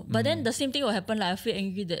piano? But then the same thing will happen. Like I feel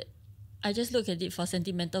angry that I just look at it for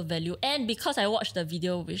sentimental value, and because I watched the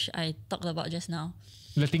video which I talked about just now.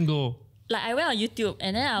 Letting go. Like I went on YouTube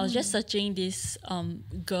and then I was just searching this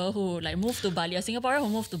girl who like moved to Bali, a Singaporean who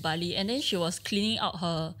moved to Bali, and then she was cleaning out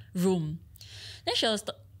her room. Then she was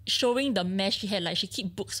showing the mess she had. Like she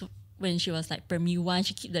keep books when she was like primary 1.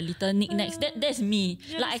 She keep the little knickknacks. That's me.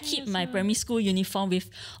 Yeah, like I keep my primary school uniform with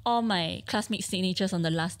all my classmates' signatures on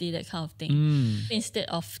the last day, that kind of thing. Instead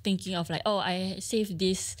of thinking of like, oh, I saved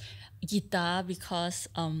this guitar because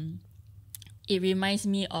it reminds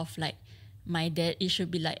me of like my dad. It should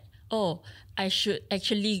be like, oh, I should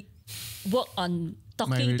actually work on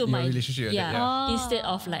talking to my relationship. Instead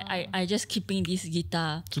of like I just keeping this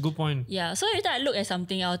guitar. It's a good point. Yeah, so every time I look at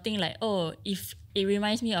something, I'll think like, oh, if it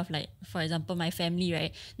reminds me of like, for example, my family,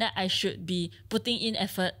 right? That I should be putting in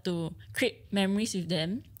effort to create memories with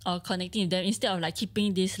them or connecting with them instead of like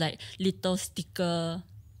keeping this like little sticker.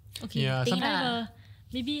 Okay, Yeah, I have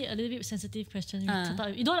maybe a little bit sensitive question.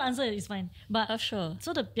 You don't answer it, it's fine. But sure.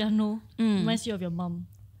 So the piano reminds you of your mom.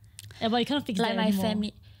 Yeah, but you can't fix like that my anymore.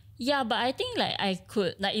 family. Yeah, but I think like I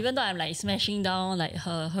could, like even though I'm like smashing down like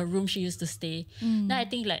her room she used to stay, then I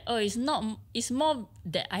think like, oh, it's more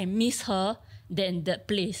that I miss her than the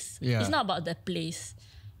place. Yeah. It's not about the place.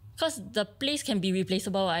 Because the place can be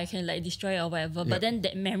replaceable, I can like destroy it or whatever, but then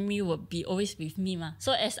that memory would be always with me.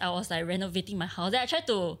 So as I was like renovating my house, then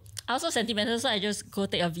I also sentimental, so I just go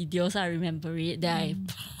take a video so I remember it, then I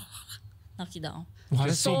knock it down. Wow,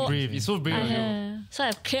 that's so brave. It's so brave of you. So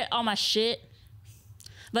I've cleared all my shit.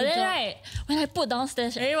 But then right, when I put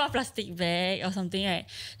downstairs, everyone plastic bag or something, right?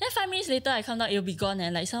 Then 5 minutes later I come down, it'll be gone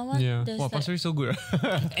and like someone there's Wow, like, Pasir is so good.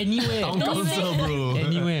 Anywhere. Town council, bro.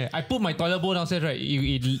 Anywhere. I put my toilet bowl downstairs, right?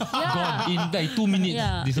 It gone in like 2 minutes.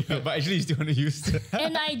 Yeah. Disappeared. But actually, you still want to use it.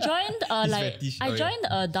 and I joined fetish. I joined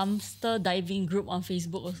a dumpster diving group on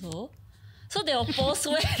Facebook also. So they'll post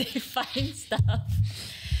where they find stuff.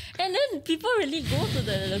 And then people really go to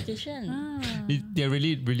the location. They're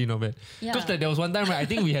really, really not bad. Because like, there was one time, right, I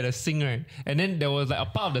think we had a sink, right? And then there was like a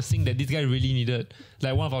part of the sink that this guy really needed.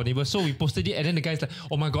 Like one of our neighbors. So we posted it and then the guy's like,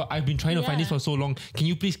 oh my God, I've been trying to find this for so long. Can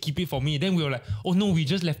you please keep it for me? Then we were like, oh no, we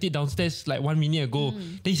just left it downstairs like 1 minute ago.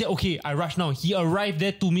 Then he said, okay, I rush now. He arrived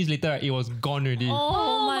there 2 minutes later, it was gone already.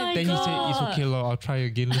 Oh my then God. he said, it's okay, I'll try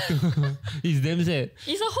again. It's damn sad.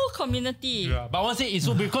 It's a whole community. Yeah, but I want to say it's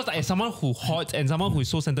so because like, as someone who hoards and someone who is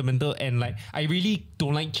so sentimental and like I really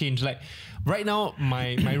don't like change. Like right now,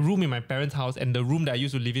 my room in my parents' house and the room that I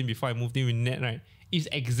used to live in before I moved in with Nat, right, is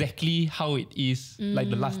exactly how it is like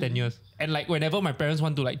the last 10 years. And like whenever my parents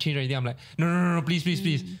want to like change anything, I'm like, no, please.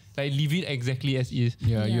 Like leave it exactly as is.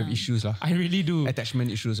 Yeah, you have issues lah. I really do.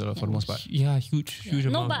 Attachment issues for the most part. Yeah, huge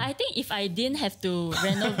amount. No, but I think if I didn't have to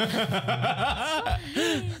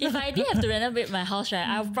renovate my house, right,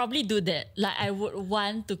 I would probably do that. Like I would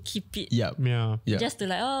want to keep it. Yeah. Just to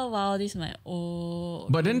like, oh wow, this is my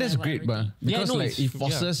old. But then that's great, but because like it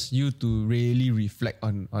forces you to really reflect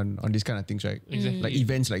on these kind of things, right? Exactly. Like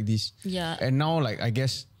events like this. Yeah. And now like I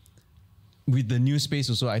guess with the new space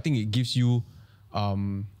also, I think it gives you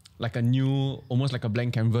like a new, almost like a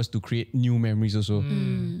blank canvas to create new memories also.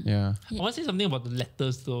 Yeah. I want to say something about the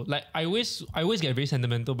letters though. Like I always get very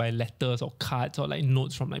sentimental by letters or cards or like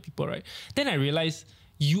notes from like people, right? Then I realized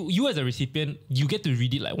you as a recipient, you get to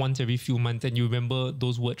read it like once every few months and you remember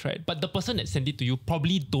those words, right? But the person that sent it to you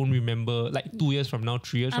probably don't remember like 2 years from now,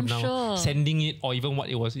 3 years from now, sending it or even what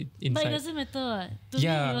it was inside. But it doesn't matter. To me,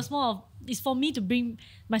 it was more of, it's for me to bring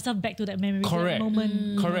myself back to that memory, that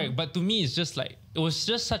moment. Correct. But to me, it's just like, it was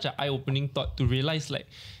just such an eye-opening thought to realize like,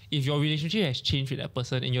 if your relationship has changed with that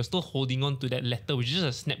person and you're still holding on to that letter, which is just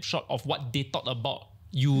a snapshot of what they thought about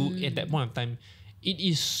you at that point of time, it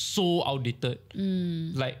is so outdated.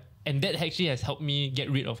 Like, and that actually has helped me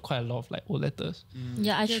get rid of quite a lot of like old letters.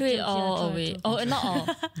 Yeah, I threw it all away. Oh, not all.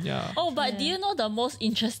 Yeah. Oh, but do you know the most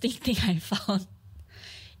interesting thing I found?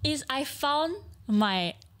 Is I found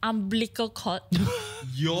my umbilical cord.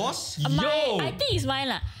 Yours? I think it's mine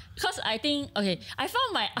lah. Because I think, okay, I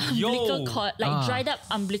found my umbilical cord, like dried up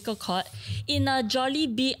umbilical cord in a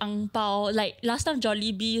Jollibee ang pao. Like last time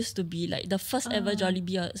Jollibee used to be like the first ever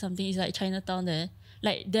Jollibee or something. It's like Chinatown there.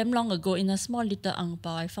 Like damn long ago in a small little ang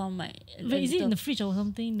pao, I found my. Wait, is it in the fridge or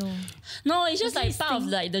something? No, it's just like part of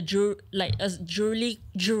like the jewelry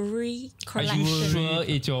collection. Are you sure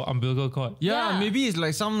it's your umbilical cord? Yeah, maybe it's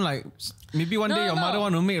like some like, maybe one day your mother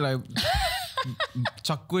want to make like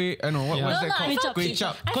chakwe, I know, what's that called?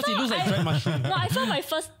 Ketchup. Because it looks like dried mushroom. No, I found my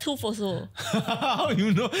first tooth also. How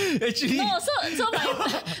you know? Actually, No, so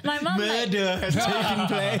my mom murder has taken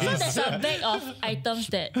place. So there's a bag of items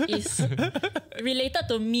that is related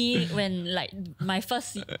to me when like my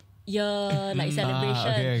first year like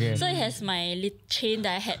celebration. okay. So it has my chain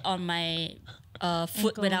that I had on my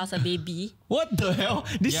foot when I was a baby. What the hell?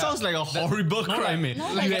 This sounds like a horrible crime, man.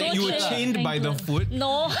 You were chained by the foot.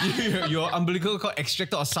 No. Your umbilical cord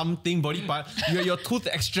extracted or something, body part. Your tooth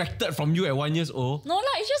extracted from you at 1 year old. No,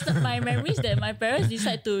 it's just that my memories that my parents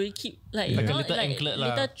decide to keep like a little anklet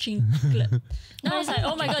lah. little trinklet. Now it's like,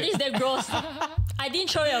 oh my god, this is damn gross. I didn't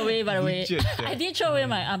throw it away, by the way. I didn't throw away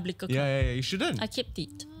my umbilical cord. Yeah, you shouldn't. I kept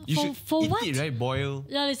it. You should for eat what? it, right? Boil.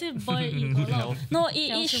 Yeah, they say boil it. A lot of No, it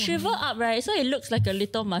calcium. shrivel up, right? So it looks like a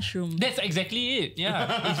little mushroom. That's exactly it. Yeah,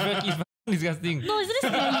 it's disgusting. No, isn't it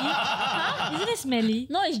smelly? Huh? Isn't it smelly?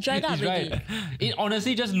 No, it's dried up It's already. right. It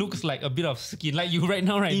honestly just looks like a bit of skin. Like you right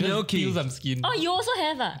now, right? You know, Just feel some skin. Oh, you also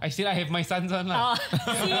have I have my son's one lah.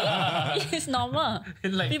 see, it's normal.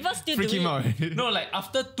 Like, People still Freak do him it. out. No, like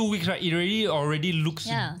after 2 weeks, right? It already looks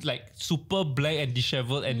Yeah. like super black and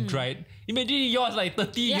disheveled and dried. Imagine yours like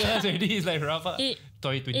 30 Yeah. years already. It's like rough. Sorry,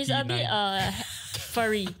 29. It's a bit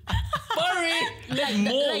furry, furry. Like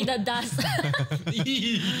mold. like the dust.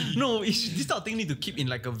 No, this type of thing need to keep in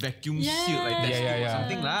like a vacuum seal like that. Yeah. Or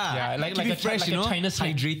something lah. Yeah, like keep a it fresh, like you a know. China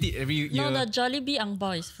snake. Hydrate it every year. No, the Jollibee ang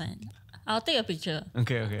bao is fine. I'll take a picture.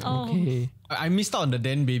 Okay. Oh. Okay. I missed out on the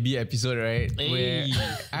Dan Baby episode, right? Hey,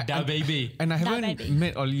 da baby. And I haven't baby.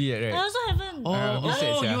 met Ollie yet, I right? also haven't.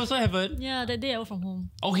 Oh, you also haven't? Yeah, that day I work from home.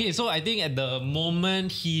 Okay, so I think at the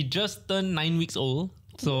moment he just turned 9 weeks old.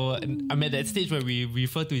 So I'm at that stage where we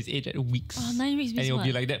refer to his age at weeks. Oh, 9 weeks And means it will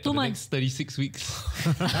be what? like that 2 for the months. next 36 weeks.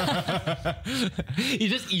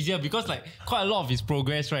 It's just easier because like quite a lot of his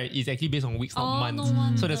progress, right, is actually based on weeks, not months. no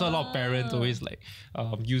wonder. So that's why a lot of parents always like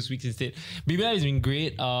use weeks instead. Baby life has been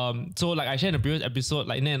great. So like I shared in the previous episode,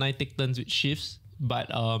 like Nat and I take turns with shifts.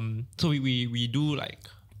 But so we do like,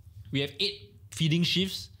 we have 8 feeding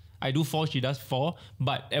shifts. I do 4, she does 4.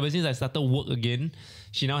 But ever since I started work again,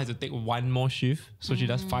 she now has to take 1 more shift. So she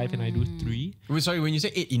does 5 and I do 3. Wait, sorry, when you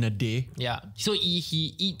say 8 in a day, Yeah. So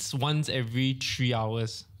he eats once every 3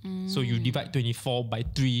 hours. So you divide 24 by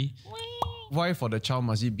 3. why for the child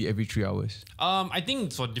must it be every 3 hours? I think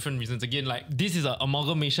it's for different reasons. Again, like this is an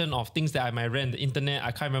amalgamation of things that I might read on the internet.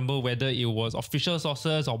 I can't remember whether it was official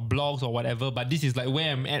sources or blogs or whatever, but this is like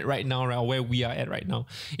where I'm at right now, right? Or where we are at right now.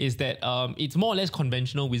 Is that it's more or less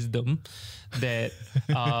conventional wisdom that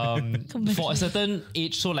for a certain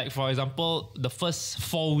age, so like for example, the first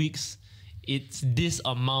 4 weeks, it's this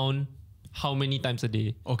amount. How many times a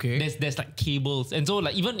day? Okay. There's like cables, and so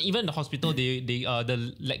like even the hospital, the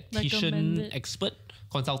lactation Recommended. expert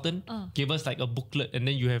consultant gave us like a booklet, and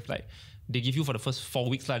then you have like they give you for the first 4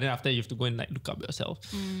 weeks, then after you have to go and like look up yourself.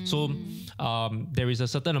 So there is a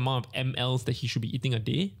certain amount of mLs that he should be eating a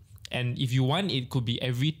day, and if you want, it could be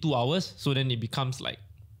every 2 hours. So then it becomes like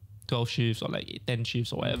 12 shifts or like 10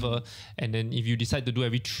 shifts or whatever. And then if you decide to do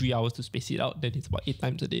every 3 hours to space it out, then it's about 8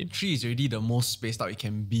 times a day. 3 is already the most spaced out it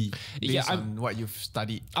can be based on what you've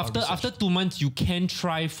studied. or researched. After 2 months, you can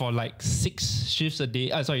try for like 6 shifts a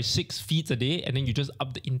day. 6 feeds a day, and then you just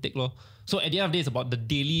up the intake lor. So at the end of the day, it's about the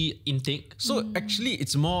daily intake. So actually,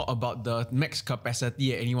 it's more about the max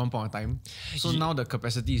capacity at any one point of time. So now the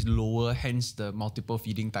capacity is lower, hence the multiple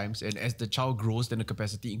feeding times. And as the child grows, then the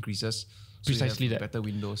capacity increases. So Precisely you have that. better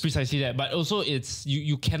windows. Precisely that. But also it's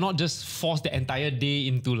you cannot just force the entire day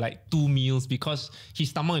into like 2 meals because his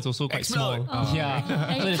stomach is also quite Explode. small. Yeah.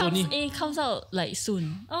 And So it it's comes, only- it comes out like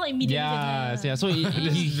soon. Oh, immediately. yeah. So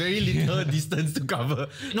There's very little distance to cover.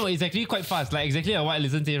 no, it's actually quite fast. Like exactly like what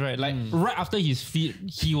Alison said, right? Like right after his feed,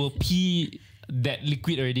 he will pee that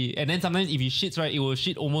liquid already. And then sometimes if he shits, right, it will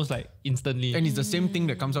shit almost like instantly. And it's the same thing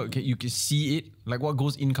that comes out. You can see it. Like what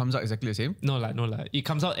goes in comes out exactly the same. no. It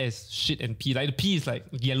comes out as shit and pee. Like the pee is like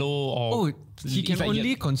yellow or Oh, he it's can like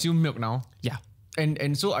only consume milk now. yeah.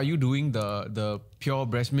 And so are you doing the pure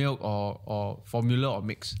breast milk or formula or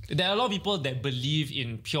mix? There are a lot of people that believe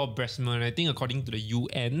in pure breast milk, and I think according to the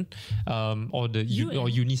UN or the or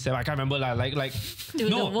UNICEF, I can't remember like To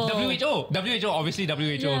no the world. WHO obviously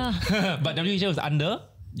WHO, Yeah. but WHO is under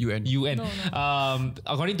UN. UN. No.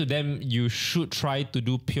 According to them, you should try to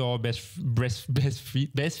do pure breastfeed.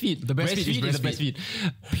 The best feed is Breastfeed breastfeed.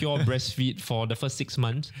 pure breastfeed for the first 6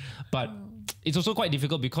 months, but it's also quite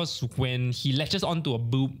difficult because when he latches onto a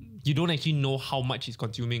boob, you don't actually know how much he's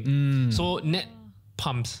consuming. So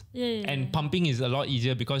pumps. Yeah. And pumping is a lot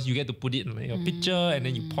easier because you get to put it in like your pitcher and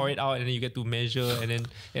then you pour it out and then you get to measure and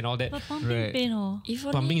all that. But pumping pain,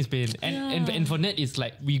 Pumping is pain. And for Nat, it's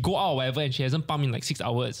like we go out or whatever and she hasn't pumped in like 6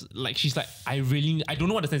 hours. Like she's like, I don't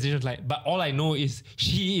know what the sensation is like, but all I know is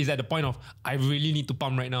she is at the point of, I really need to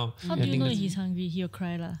pump right now. How do you know he's hungry? He'll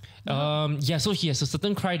cry lah. So he has a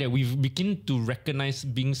certain cry that we've begin to recognize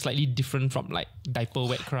being slightly different from like diaper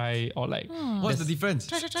wet cry or like. What's the difference?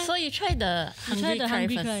 Try. So you try the hungry cry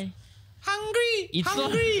first. Hungry! It's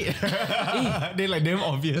hungry! They're like damn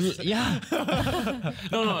obvious. Yeah.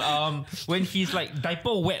 No. When he's like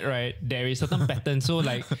diaper wet, right, there is certain pattern. So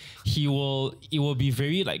like it will be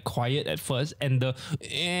very like quiet at first, and the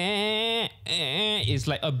is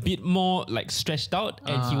like a bit more like stretched out,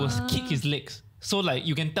 and he will kick his legs. So like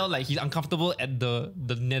you can tell like he's uncomfortable at the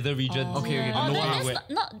nether region. Okay.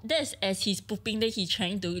 That's as he's pooping, then he's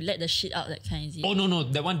trying to let the shit out, that kind, is it? Oh no,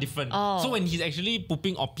 that one different. So when he's actually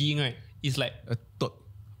pooping or peeing, right, it's like a tot.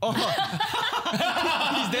 Oh,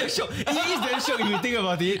 he's damn shocked. He is damn shocked if you think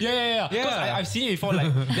about it. Yeah. Because I've seen it before.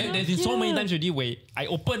 Like there's been so many times already where I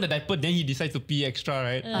open the diaper, then he decides to pee extra,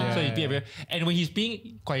 right? So he pee everywhere. And when he's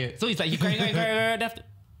peeing, quiet. So it's like he cry.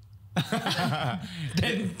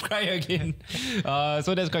 Then cry again.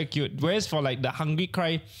 So that's quite cute. Whereas for like the hungry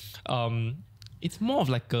cry, it's more of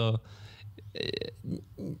like a.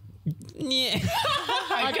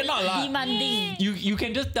 I cannot laugh. Demanding. You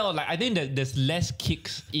can just tell. Like I think that there's less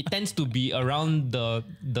kicks. It tends to be around the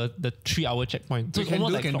 3 hour checkpoint. So it's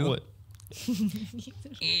almost like clockwork. It's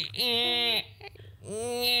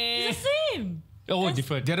the same. Oh,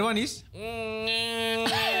 different. The other one is? And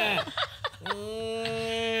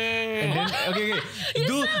then okay.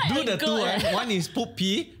 Do the two one. One is poop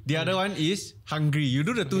pee. The other one is hungry. You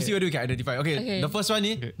do the two, see whether you can identify. Okay. The first one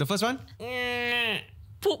is the first one.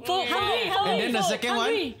 Poop. Hungry. And then the second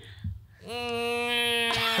one. It's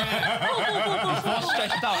more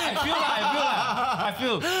stretched out. I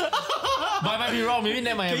feel. But I might be wrong. Maybe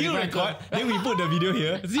that might have Can you record? Then we put the video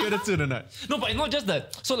here. See whether it's true or not. No, but it's not just the.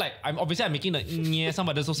 So like I'm making the sound,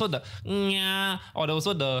 but there's also the or there's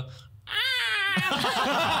also the.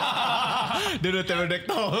 The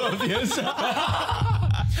pterodactyl. Yes.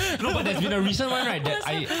 No, but there's been a recent one, right, that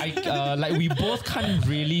I like we both can't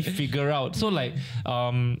really figure out. So like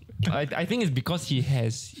I think it's because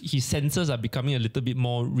his senses are becoming a little bit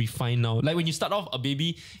more refined now. Like when you start off, a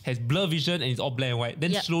baby has blur vision and it's all black and white.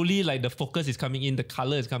 Then slowly like the focus is coming in, the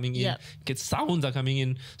color is coming in, sounds are coming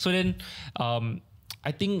in. So then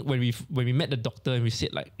I think when we met the doctor and we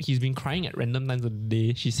said like he's been crying at random times of the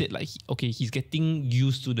day, she said like he's getting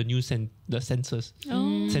used to the new senses,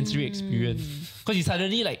 sensory experience, because he's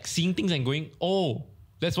suddenly like seeing things and going, oh,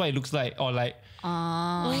 that's what it looks like, or like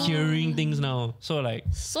hearing things now. So like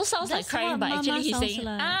sounds like crying, but actually he's saying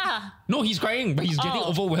no, he's crying, but he's getting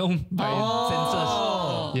overwhelmed by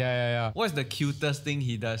senses. Yeah. What's the cutest thing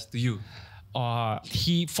he does to you?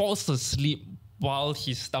 He falls asleep while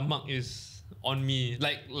his stomach is on me,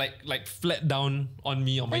 like flat down on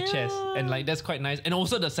me on my chest, and like that's quite nice. And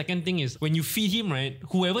also the second thing is when you feed him, right,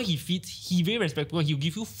 whoever he feeds, he very respectful. He'll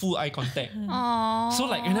give you full eye contact. So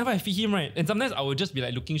like whenever I feed him, right, and sometimes I will just be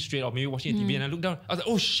like looking straight or maybe watching TV, and I look down, I was like,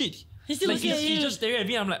 oh shit. He's just staring at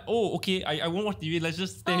me. I'm like, oh, okay, I won't watch TV. Let's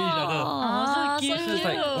just stare at each other. So cute. So it's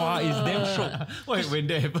like, wow, it's damn shock. Wait, when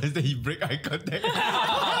that happens, then he break eye contact.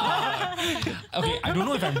 Okay, I don't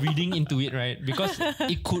know if I'm reading into it, right? Because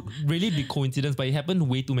it could really be coincidence, but it happened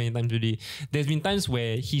way too many times today. There's been times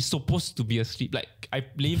where he's supposed to be asleep. Like I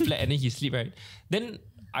lay flat and then he sleep, right? Then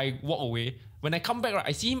I walk away. When I come back, right,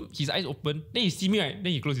 I see him, his eyes open. Then he see me, right?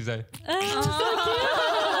 Then he close his eye.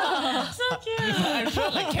 So cute. I'm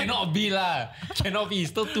sure like cannot be lah. Cannot be. He's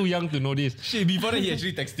still too young to know this. Shit, before that he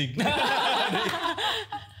actually texting.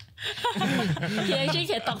 He actually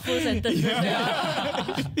can talk full sentences.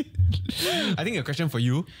 I think a question for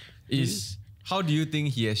you is, how do you think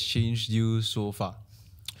he has changed you so far?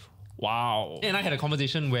 Wow. And I had a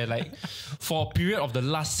conversation where like for a period of the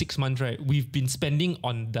last 6 months, right, we've been spending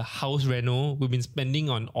on the house reno, we've been spending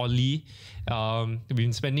on Ollie, we've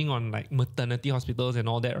been spending on like maternity hospitals and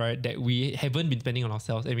all that, right, that we haven't been spending on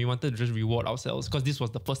ourselves, and we wanted to just reward ourselves because this was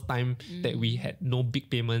the first time that we had no big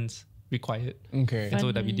payments required. Okay. And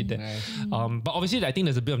so that we did that. Nice. But obviously I think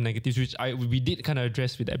there's a bit of negatives which we did kind of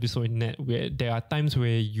address with the episode in Net, where there are times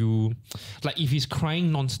where you, like if he's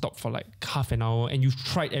crying non-stop for like half an hour and you've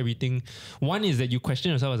tried everything, one is that you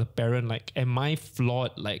question yourself as a parent, like am I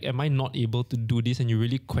flawed? Like am I not able to do this? And you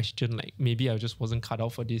really question like maybe I just wasn't cut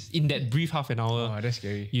out for this in that brief half an hour. Oh, that's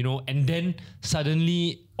scary. You know, and then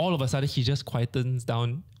suddenly all of a sudden he just quietens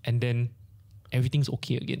down and then everything's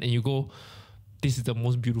okay again. And you go, this is the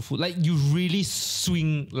most beautiful. Like you really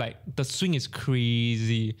swing, like the swing is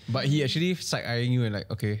crazy. But he actually side-eyeing you and like,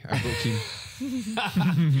 okay, I broke him.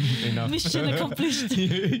 Enough. Mission accomplished.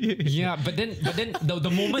 Yeah, but then the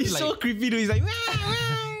moment He's like so creepy though. He's like, wah,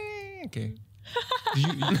 wah. Okay. you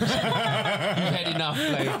had enough.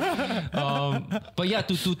 Like, but yeah,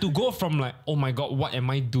 to go from like, oh my god, what am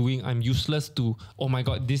I doing? I'm useless to, oh my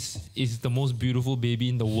god, this is the most beautiful baby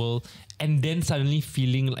in the world, and then suddenly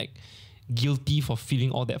feeling like guilty for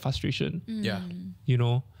feeling all that frustration. Yeah. You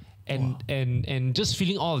know, and just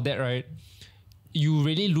feeling all of that, right? You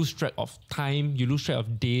really lose track of time. You lose track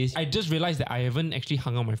of days. I just realized that I haven't actually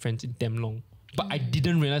hung out with my friends in damn long. But I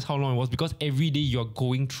didn't realize how long it was because every day you're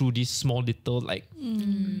going through these small little like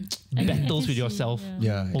battles with yourself.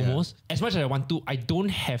 Yeah. Almost. As much as I want to, I don't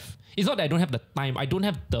have. It's not that I don't have the time. I don't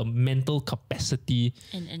have the mental capacity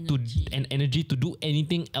And and energy to do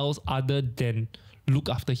anything else other than look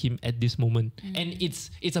after him at this moment. And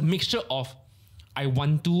it's a mixture of I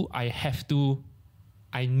want to, I have to,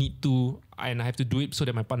 I need to, and I have to do it so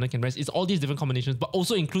that my partner can rest. It's all these different combinations, but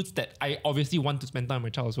also includes that I obviously want to spend time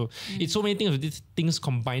with my child. So it's so many things of these things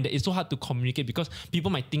combined that it's so hard to communicate because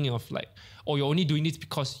people might think of like, oh, you're only doing this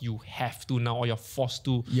because you have to now or you're forced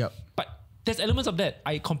to. Yep. But there's elements of that.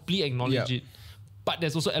 I completely acknowledge it. But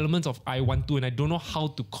there's also elements of I want to, and I don't know how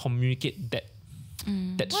to communicate that.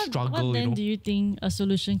 That struggle, What then you know. do you think a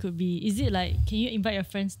solution could be? Is it like, can you invite your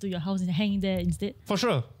friends to your house and hang there instead? For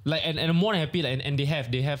sure, like and I'm more than happy, like, and they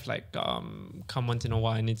have like come once in a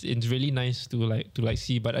while, and it's really nice to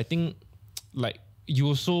see. But I think like you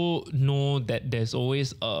also know that there's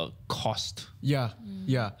always a cost. Yeah.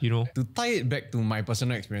 Yeah. You know. To tie it back to my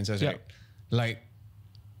personal experiences, right? Like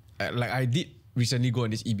I did recently go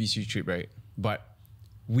on this EBC trip, right? But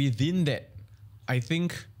within that, I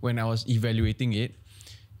think when I was evaluating it,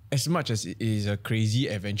 as much as it is a crazy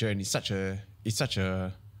adventure and it's such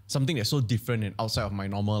a something that's so different and outside of my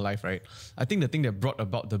normal life, right? I think the thing that brought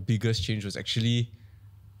about the biggest change was actually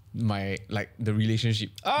the relationship.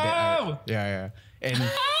 Oh! And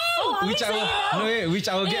which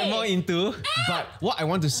I will get more into. But what I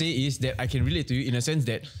want to say is that I can relate to you in a sense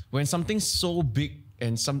that when something so big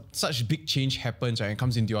and such big change happens, right, and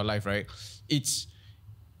comes into your life, right,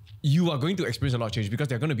 you are going to experience a lot of change because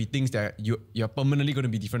there are going to be things that you're permanently going to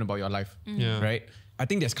be different about your life, right? I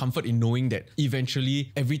think there's comfort in knowing that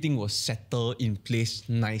eventually everything will settle in place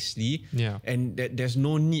nicely, and that there's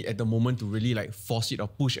no need at the moment to really like force it or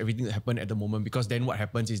push everything to happen at the moment, because then what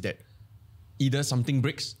happens is that either something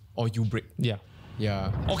breaks or you break.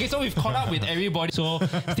 Yeah. Okay, so we've caught up with everybody. So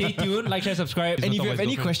stay tuned, like, share, subscribe. And if you have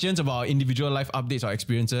any questions about individual life updates or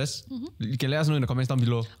experiences, you can let us know in the comments down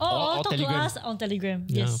below. Or talk Telegram. to us on Telegram.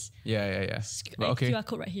 Yes. Yeah. But okay. QR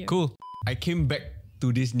code right here. Cool. I came back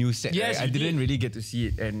to this new set. Yes, right? I didn't really get to see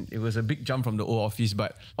it, and it was a big jump from the old office,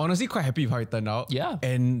 but honestly quite happy with how it turned out. Yeah.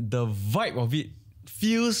 And the vibe of it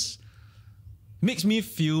makes me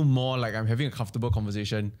feel more like I'm having a comfortable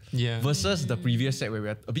conversation versus the previous set where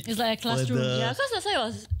we're a bit It's like a classroom. further. Yeah, because that's why it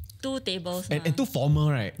was 2 tables. And too formal,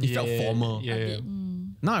 right? It felt formal. Yeah.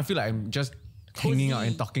 Now I feel like I'm just hanging out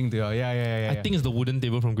and talking to her. Yeah. I think it's the wooden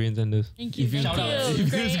table from Grey and Sanders. Thank you. Shout out. It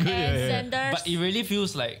feels good, yeah. Sanders. But it really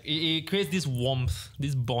feels like it creates this warmth,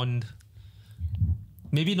 this bond.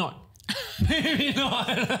 Maybe not. Maybe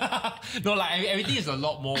not. No, like everything is a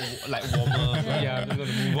lot more like warmer. Yeah, I'm gonna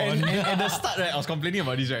move on. And at the start, right, I was complaining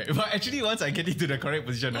about this, right? But actually, once I get into the correct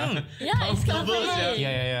position, Yeah, it's comfortable.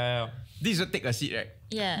 Yeah. this is Take a Seat, right?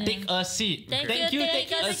 Yeah. Take a seat. Thank you.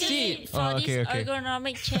 Take a seat for this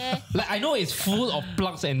ergonomic chair. Like I know it's full of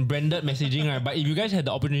plugs and branded messaging, right? But if you guys had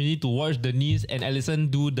the opportunity to watch Denise and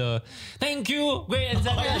Alison do the thank you, great and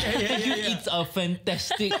thank you, it's a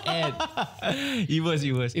fantastic ad. It was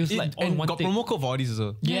like all and one got thing. promo code for all this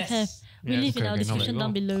also. Yes. We leave in our description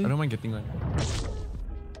down below. I don't mind getting one.